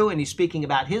is a Jew, and he's speaking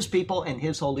about his people and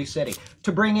his holy city.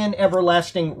 To bring in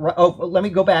everlasting, let me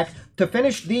go back. To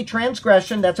finish the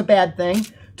transgression, that's a bad thing.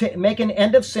 To make an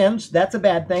end of sins, that's a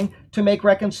bad thing. To make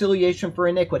reconciliation for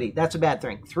iniquity, that's a bad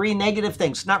thing. 3 negative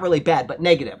things, not really bad, but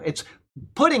negative. It's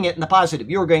putting it in the positive.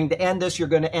 You're going to end this, you're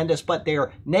going to end this, but they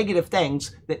are negative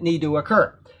things that need to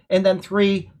occur. And then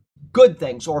 3 good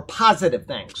things or positive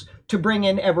things. To bring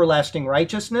in everlasting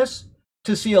righteousness,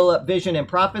 to seal up vision and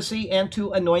prophecy, and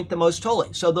to anoint the most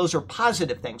holy. So those are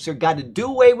positive things. They've got to do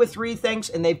away with 3 things,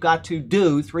 and they've got to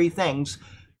do 3 things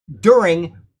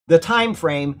during the time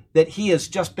frame that he has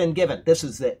just been given. This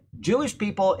is the Jewish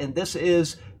people, and this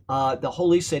is the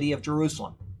holy city of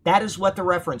Jerusalem. That is what the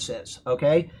reference is,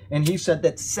 okay? And he said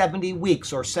that 70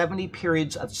 weeks or 70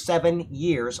 periods of 7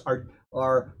 years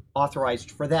are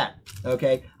authorized for that,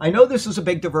 okay? I know this is a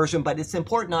big diversion, but it's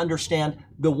important to understand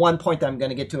the one point that I'm going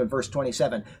to get to in verse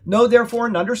 27. Know therefore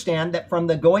and understand that from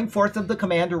the going forth of the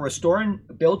command to restore and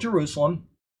build Jerusalem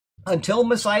until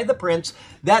Messiah the Prince,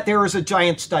 that there is a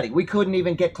giant study. We couldn't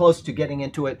even get close to getting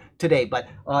into it today, but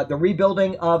the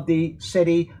rebuilding of the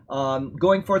city,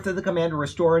 going forth of the command to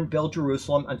restore and build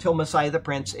Jerusalem until Messiah the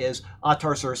Prince is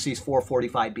Artaxerxes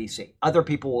 445 BC. Other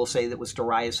people will say that was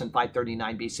Darius in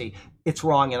 539 BC. It's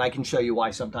wrong, and I can show you why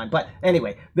sometime. But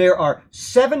anyway, there are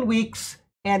 7 weeks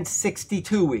and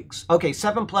 62 weeks. Okay,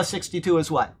 7 plus 62 is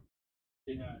what?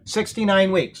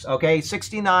 69 weeks, okay?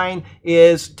 69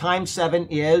 is times 7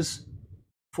 is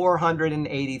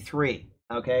 483,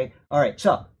 okay? All right,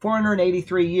 so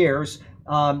 483 years,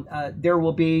 there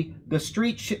will be, the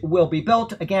street will be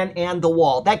built again, and the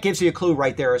wall. That gives you a clue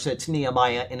right there, is it's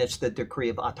Nehemiah, and it's the decree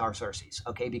of Artaxerxes,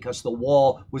 okay? Because the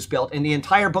wall was built, and the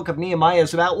entire book of Nehemiah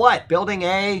is about what? Building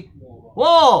a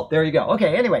wall. There you go.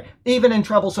 Okay, anyway, even in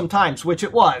troublesome times, which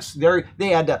it was, they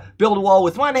had to build a wall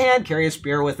with one hand, carry a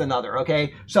spear with another,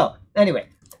 okay? So, anyway,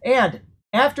 and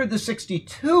after the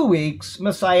 62 weeks,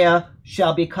 Messiah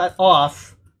shall be cut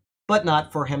off, but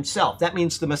not for himself. That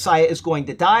means the Messiah is going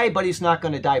to die, but he's not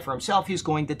going to die for himself. He's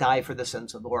going to die for the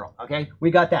sins of the world, okay? We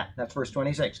got that. That's verse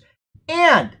 26.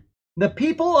 And the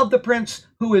people of the prince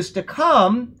who is to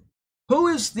come, who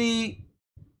is the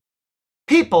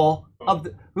people of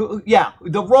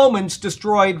the Romans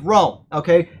destroyed Rome,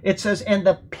 okay? It says, and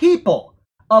the people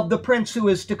of the prince who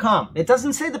is to come. It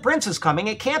doesn't say the prince is coming.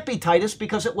 It can't be Titus,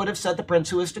 because it would have said the prince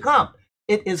who is to come.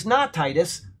 It is not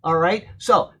Titus, all right?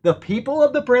 So the people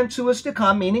of the prince who is to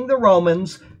come, meaning the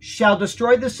Romans, shall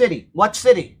destroy the city. What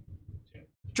city?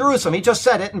 Jerusalem. He just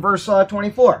said it in verse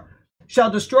 24.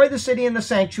 Shall destroy the city and the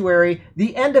sanctuary.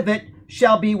 The end of it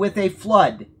shall be with a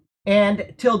flood.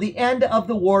 And till the end of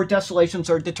the war, desolations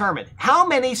are determined. How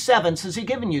many 7s has he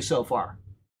given you so far?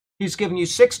 He's given you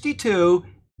 62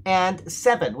 and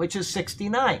 7, which is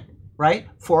 69, right?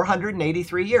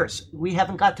 483 years. We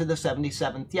haven't got to the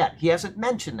 77th yet. He hasn't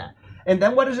mentioned that. And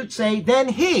then what does it say? Then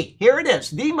he, here it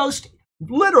is,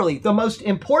 literally the most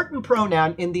important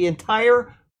pronoun in the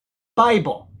entire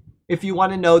Bible, if you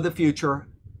want to know the future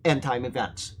end time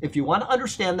events. If you want to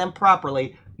understand them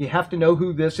properly, you have to know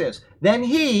who this is. Then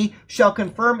he shall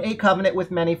confirm a covenant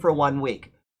with many for 1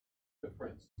 week. The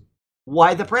prince.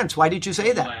 Why the prince? Why did you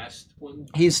say that? Last one.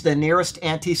 He's the nearest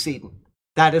antecedent.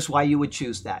 That is why you would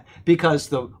choose that. Because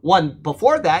the one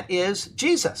before that is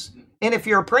Jesus. And if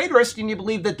you're a preterist and you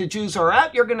believe that the Jews are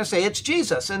out, you're going to say it's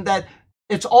Jesus, and that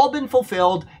it's all been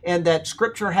fulfilled, and that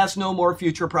Scripture has no more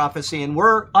future prophecy, and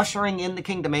we're ushering in the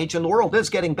kingdom age, and the world is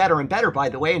getting better and better, by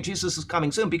the way, and Jesus is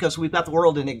coming soon because we've got the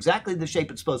world in exactly the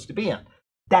shape it's supposed to be in.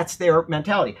 That's their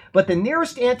mentality. But the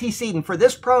nearest antecedent for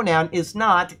this pronoun is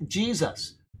not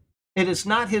Jesus. It is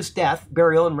not his death,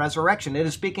 burial, and resurrection. It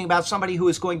is speaking about somebody who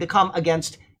is going to come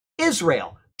against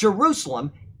Israel,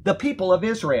 Jerusalem, the people of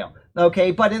Israel.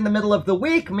 Okay, but in the middle of the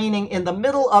week, meaning in the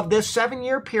middle of this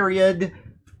 7-year period,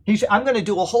 I'm going to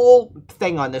do a whole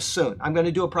thing on this soon. I'm going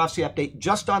to do a prophecy update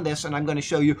just on this, and I'm going to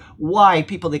show you why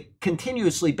people that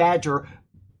continuously badger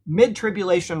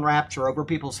mid-tribulation rapture over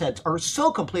people's heads are so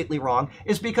completely wrong,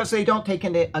 is because they don't take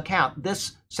into account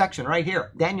this section right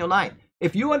here, Daniel 9.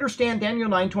 If you understand Daniel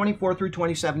 9, 24 through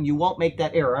 27, you won't make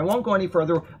that error. I won't go any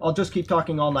further. I'll just keep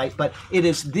talking all night, but it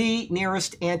is the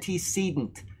nearest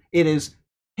antecedent. It is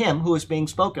him who is being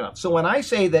spoken of. So when I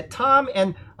say that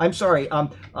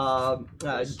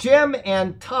Jim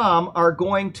and Tom are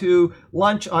going to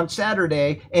lunch on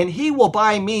Saturday, and he will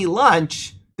buy me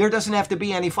lunch, there doesn't have to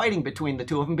be any fighting between the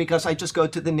two of them, because I just go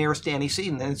to the nearest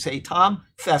antecedent and say, Tom,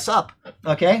 fess up.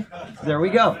 Okay, there we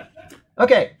go.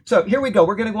 Okay, so here we go.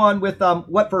 We're going to go on with,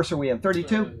 what verse are we in,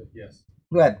 32? Yes.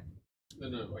 Go ahead.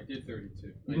 No, I did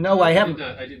 32. No, I haven't.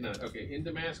 I did not. Okay, in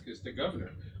Damascus, the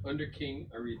governor, under King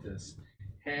Aretas,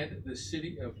 had the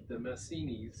city of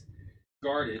Damascenes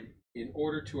guarded in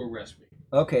order to arrest me.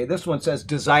 Okay, this one says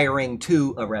desiring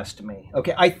to arrest me.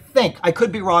 Okay, I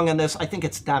could be wrong on this. I think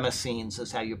it's Damascenes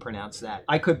is how you pronounce that.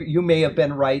 You may have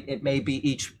been right. It may be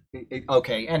each.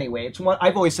 Okay, anyway, it's one.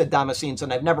 I've always said Damascenes,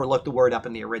 and I've never looked the word up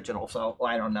in the original, so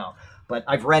I don't know. But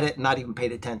I've read it and not even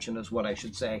paid attention, is what I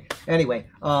should say. Anyway,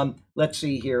 let's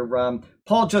see here.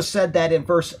 Paul just said that in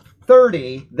verse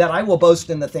 30 that I will boast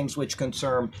in the things which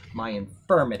concern my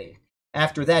infirmity.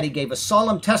 After that, he gave a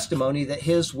solemn testimony that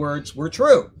his words were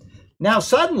true. Now,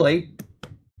 suddenly,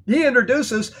 he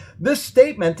introduces this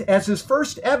statement as his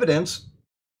first evidence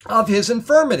of his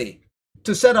infirmity.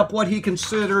 To set up what he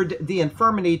considered the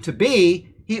infirmity to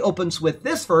be, he opens with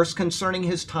this verse concerning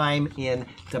his time in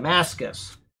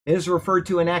Damascus. It is referred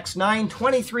to in Acts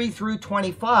 9:23 through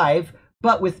 25,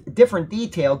 but with different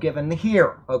detail given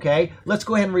here, okay? Let's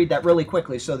go ahead and read that really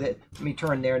quickly so that, let me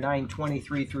turn there,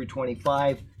 9:23 through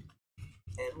 25,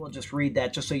 and we'll just read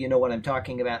that just so you know what I'm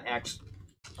talking about. Acts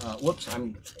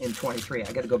I'm in 23.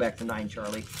 I got to go back to 9,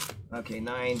 Charlie. Okay,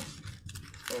 9,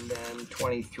 and then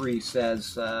 23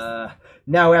 says,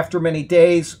 now after many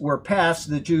days were passed,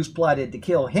 the Jews plotted to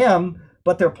kill him,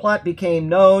 but their plot became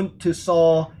known to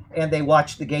Saul, and they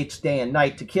watched the gates day and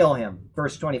night to kill him.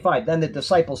 Verse 25, then the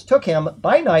disciples took him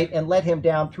by night and let him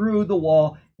down through the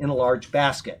wall in a large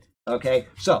basket. Okay,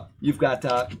 so you've got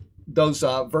those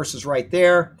verses right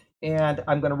there. And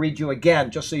I'm going to read you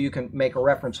again, just so you can make a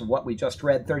reference of what we just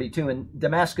read. 32, in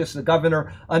Damascus, the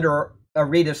governor under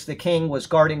Aretas the king was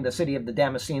guarding the city of the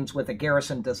Damascenes with a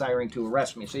garrison desiring to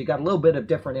arrest me. So you got a little bit of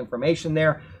different information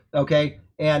there, okay?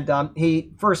 And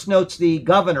he first notes the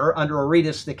governor under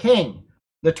Aretas the king.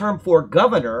 The term for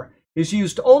governor is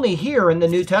used only here in the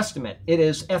New Testament. It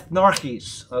is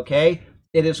ethnarchis, okay?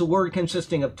 It is a word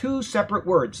consisting of two separate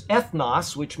words,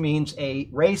 ethnos, which means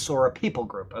a race or a people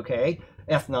group, okay?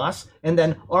 Ethnos, and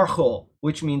then archo,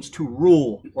 which means to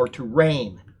rule or to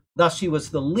reign. Thus, he was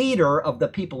the leader of the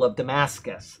people of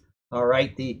Damascus, all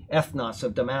right, the ethnos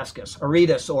of Damascus.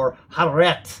 Aretas, or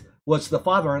Haret, was the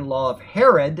father-in-law of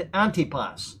Herod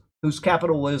Antipas, whose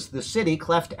capital was the city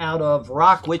cleft out of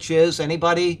rock, which is,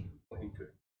 anybody?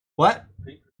 What?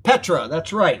 Petra,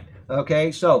 that's right.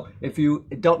 Okay, so if you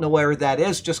don't know where that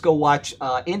is, just go watch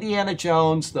Indiana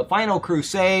Jones, The Final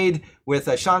Crusade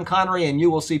with Sean Connery, and you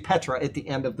will see Petra at the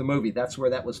end of the movie. That's where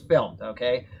that was filmed,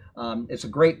 okay? It's a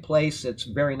great place. It's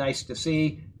very nice to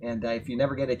see, and if you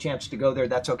never get a chance to go there,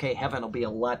 that's okay. Heaven will be a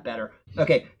lot better.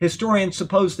 Okay, historians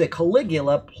suppose that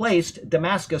Caligula placed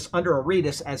Damascus under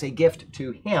Aretas as a gift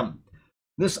to him.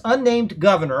 This unnamed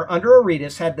governor under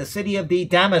Aretas had the city of the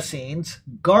Damascenes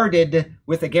guarded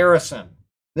with a garrison.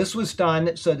 This was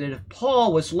done so that if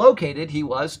Paul was located, he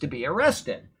was to be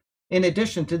arrested. In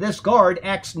addition to this guard,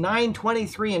 Acts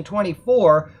 9:23 and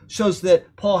 24 shows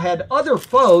that Paul had other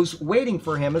foes waiting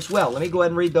for him as well. Let me go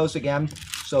ahead and read those again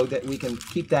so that we can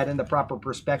keep that in the proper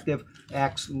perspective.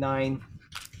 Acts 9,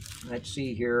 let's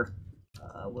see here.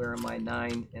 Where am I?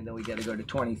 9, and then we got to go to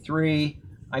 23.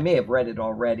 I may have read it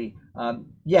already.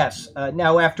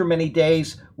 Now after many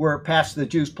days were passed, the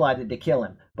Jews plotted to kill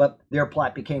him. But their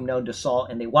plot became known to Saul,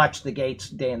 and they watched the gates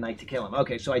day and night to kill him.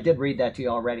 Okay, so I did read that to you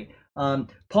already.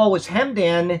 Paul was hemmed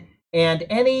in, and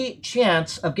any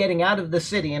chance of getting out of the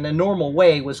city in a normal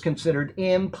way was considered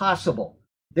impossible.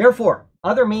 Therefore,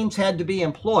 other means had to be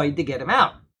employed to get him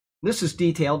out. This is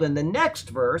detailed in the next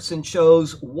verse and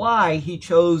shows why he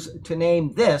chose to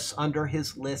name this under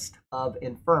his list of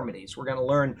infirmities. We're going to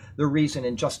learn the reason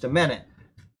in just a minute.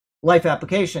 Life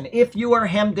application. If you are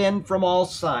hemmed in from all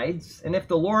sides, and if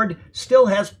the Lord still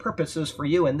has purposes for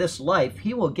you in this life,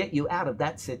 he will get you out of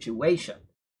that situation.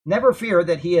 Never fear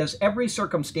that he has every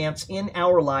circumstance in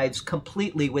our lives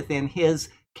completely within his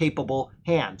capable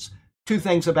hands. Two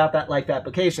things about that life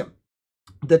application.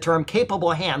 The term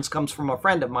capable hands comes from a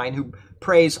friend of mine who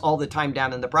prays all the time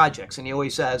down in the projects, and he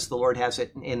always says the Lord has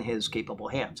it in his capable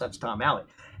hands. That's Tom Alley.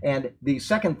 And the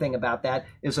second thing about that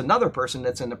is another person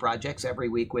that's in the projects every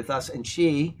week with us, and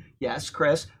she, yes,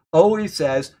 Chris, always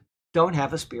says, don't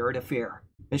have a spirit of fear.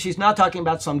 And she's not talking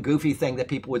about some goofy thing that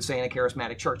people would say in a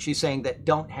charismatic church. She's saying that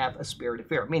don't have a spirit of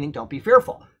fear, meaning don't be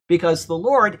fearful, because the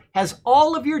Lord has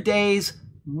all of your days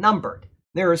numbered.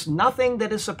 There is nothing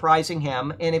that is surprising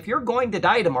him, and if you're going to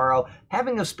die tomorrow,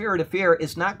 having a spirit of fear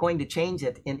is not going to change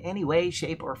it in any way,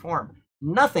 shape, or form.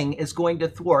 Nothing is going to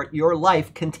thwart your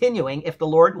life continuing if the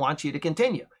Lord wants you to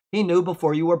continue. He knew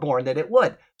before you were born that it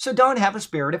would. So don't have a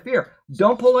spirit of fear.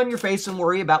 Don't pull on your face and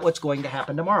worry about what's going to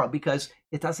happen tomorrow, because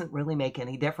it doesn't really make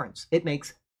any difference. It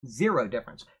makes Zero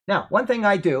difference. Now, one thing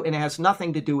I do, and it has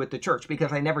nothing to do with the church,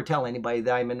 because I never tell anybody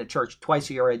that I'm in the church. Twice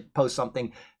a year I post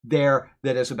something there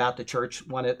that is about the church,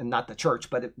 not the church,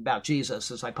 but about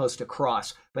Jesus, as I post a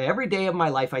cross. But every day of my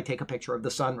life, I take a picture of the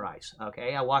sunrise,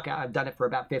 okay? I walk out, I've done it for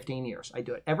about 15 years. I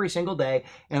do it every single day,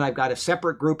 and I've got a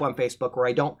separate group on Facebook where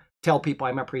I don't tell people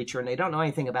I'm a preacher, and they don't know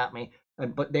anything about me,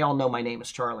 but they all know my name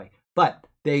is Charlie. But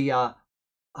they...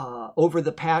 over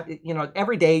the past,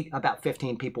 every day about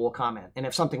 15 people will comment. And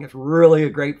if something is really a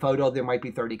great photo, there might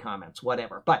be 30 comments,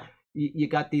 whatever. But you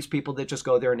got these people that just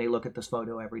go there and they look at this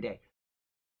photo every day.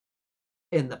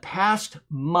 In the past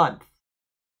month,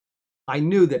 I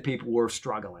knew that people were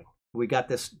struggling. We got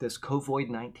this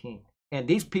COVID-19. And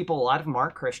these people, a lot of them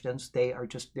aren't Christians.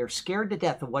 They're scared to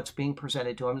death of what's being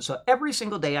presented to them. So every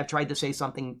single day I've tried to say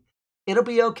something. It'll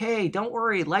be okay. Don't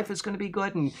worry. Life is going to be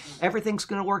good and everything's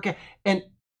going to work out. And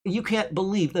you can't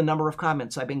believe the number of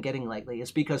comments I've been getting lately.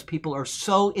 It's because people are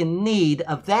so in need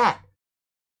of that.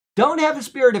 Don't have a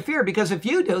spirit of fear, because if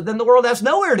you do, then the world has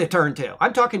nowhere to turn to.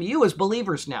 I'm talking to you as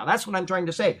believers now. That's what I'm trying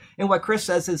to say. And what Chris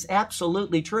says is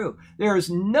absolutely true. There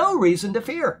is no reason to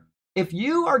fear. If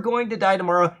you are going to die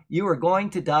tomorrow, you are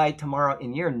going to die tomorrow,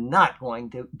 and you're not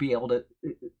going to be able to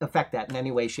affect that in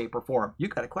any way, shape, or form. You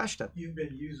got a question. You've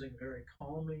been using very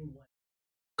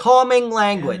calming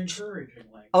language. and encouraging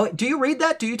language. Oh, do you read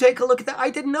that? Do you take a look at that? I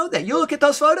didn't know that. You look at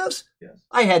those photos? Yes.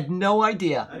 I had no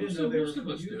idea. I didn't know they were Most of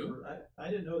from us you. do. I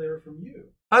didn't know they were from you.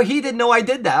 Oh, he didn't know I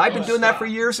did that. I've been Oh, doing that stop. for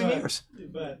years and But- years.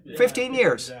 But 15 I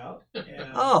years. figured it out,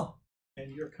 and, Oh,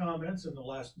 and your comments in the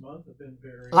last month have been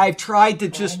very. I've tried to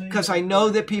just, because I know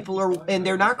that people are, and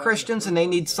they're not Christians and they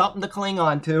need something to cling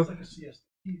on It's to. like a CST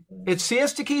thing. It's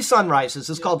Siesta Key Sunrises.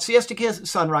 It's called Siesta Key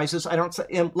Sunrises. I don't,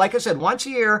 and like I said, once a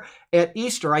year at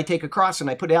Easter, I take a cross and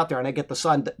I put it out there and I get the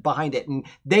sun behind it. And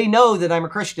they know that I'm a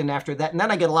Christian after that. And then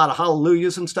I get a lot of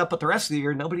hallelujahs and stuff. But the rest of the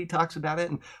year, nobody talks about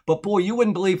it. But boy, you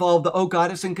wouldn't believe all the, oh,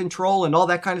 God is in control and all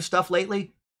that kind of stuff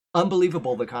lately.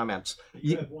 Unbelievable, the comments.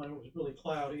 You had one that was really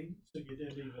cloudy, so you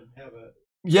didn't even have a.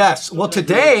 Yes. Well,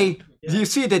 today, Yeah. you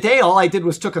see, today all I did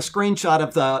was took a screenshot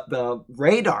of the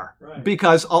radar Right.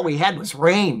 because all we had was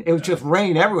rain. It was just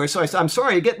rain everywhere. So I said, I'm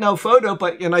sorry, I get no photo,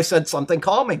 but I said something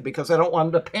calming because I don't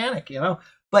want them to panic,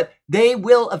 But they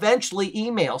will eventually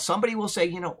email. Somebody will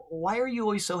say, why are you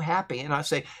always so happy? And I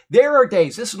say, there are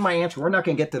days. This is my answer. We're not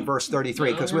going to get to verse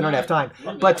 33 because we don't have time.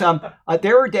 But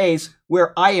there are days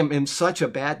where I am in such a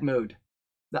bad mood.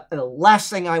 The last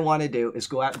thing I want to do is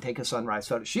go out and take a sunrise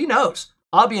photo. She knows.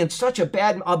 I'll be in such a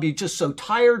bad, I'll be just so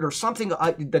tired or something.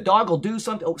 The dog will do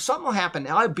something. Something will happen.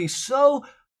 I'll be so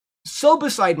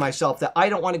beside myself that I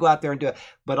don't want to go out there and do it.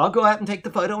 But I'll go out and take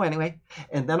the photo anyway.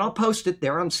 And then I'll post it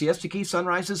there on Siesta Key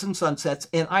Sunrises and Sunsets.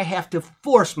 And I have to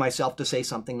force myself to say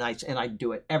something nice. And I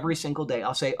do it every single day.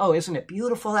 I'll say, oh, isn't it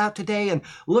beautiful out today? And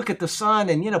look at the sun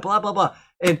and, blah, blah, blah.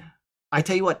 And I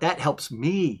tell you what, that helps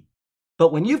me.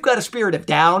 But when you've got a spirit of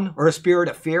down or a spirit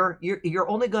of fear, you're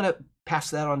only going to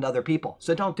pass that on to other people.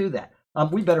 So don't do that.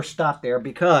 We better stop there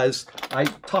because I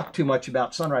talk too much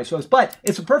about sunrise shows. But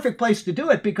it's a perfect place to do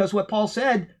it because what Paul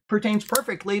said pertains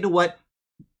perfectly to what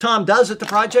Tom does at the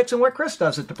projects and what Chris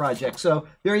does at the project. So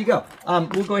there you go.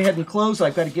 We'll go ahead and close.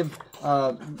 I've got to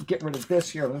get rid of this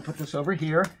here. Let me put this over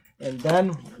here. And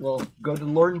then we'll go to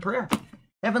the Lord in prayer.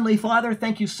 Heavenly Father,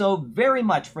 thank you so very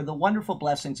much for the wonderful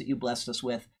blessings that you blessed us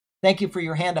with. Thank you for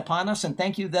your hand upon us, and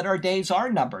thank you that our days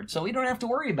are numbered, so we don't have to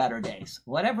worry about our days.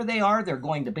 Whatever they are, they're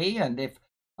going to be, and if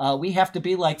we have to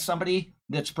be like somebody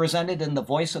that's presented in The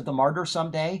Voice of the Martyr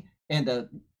someday and,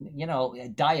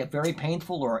 die a very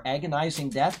painful or agonizing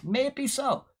death, may it be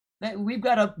so. We've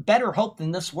got a better hope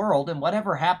than this world, and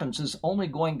whatever happens is only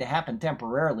going to happen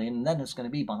temporarily, and then it's going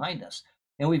to be behind us.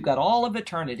 And we've got all of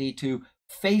eternity to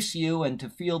face you and to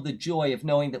feel the joy of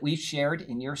knowing that we've shared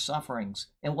in your sufferings.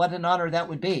 And what an honor that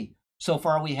would be. So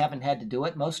far, we haven't had to do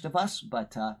it, most of us,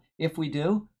 but if we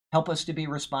do, help us to be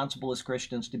responsible as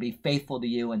Christians, to be faithful to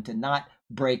you and to not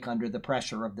break under the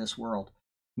pressure of this world.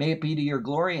 May it be to your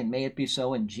glory, and may it be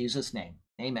so in Jesus' name.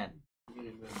 Amen.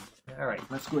 All right,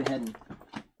 let's go ahead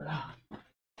and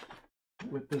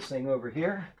whip this thing over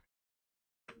here.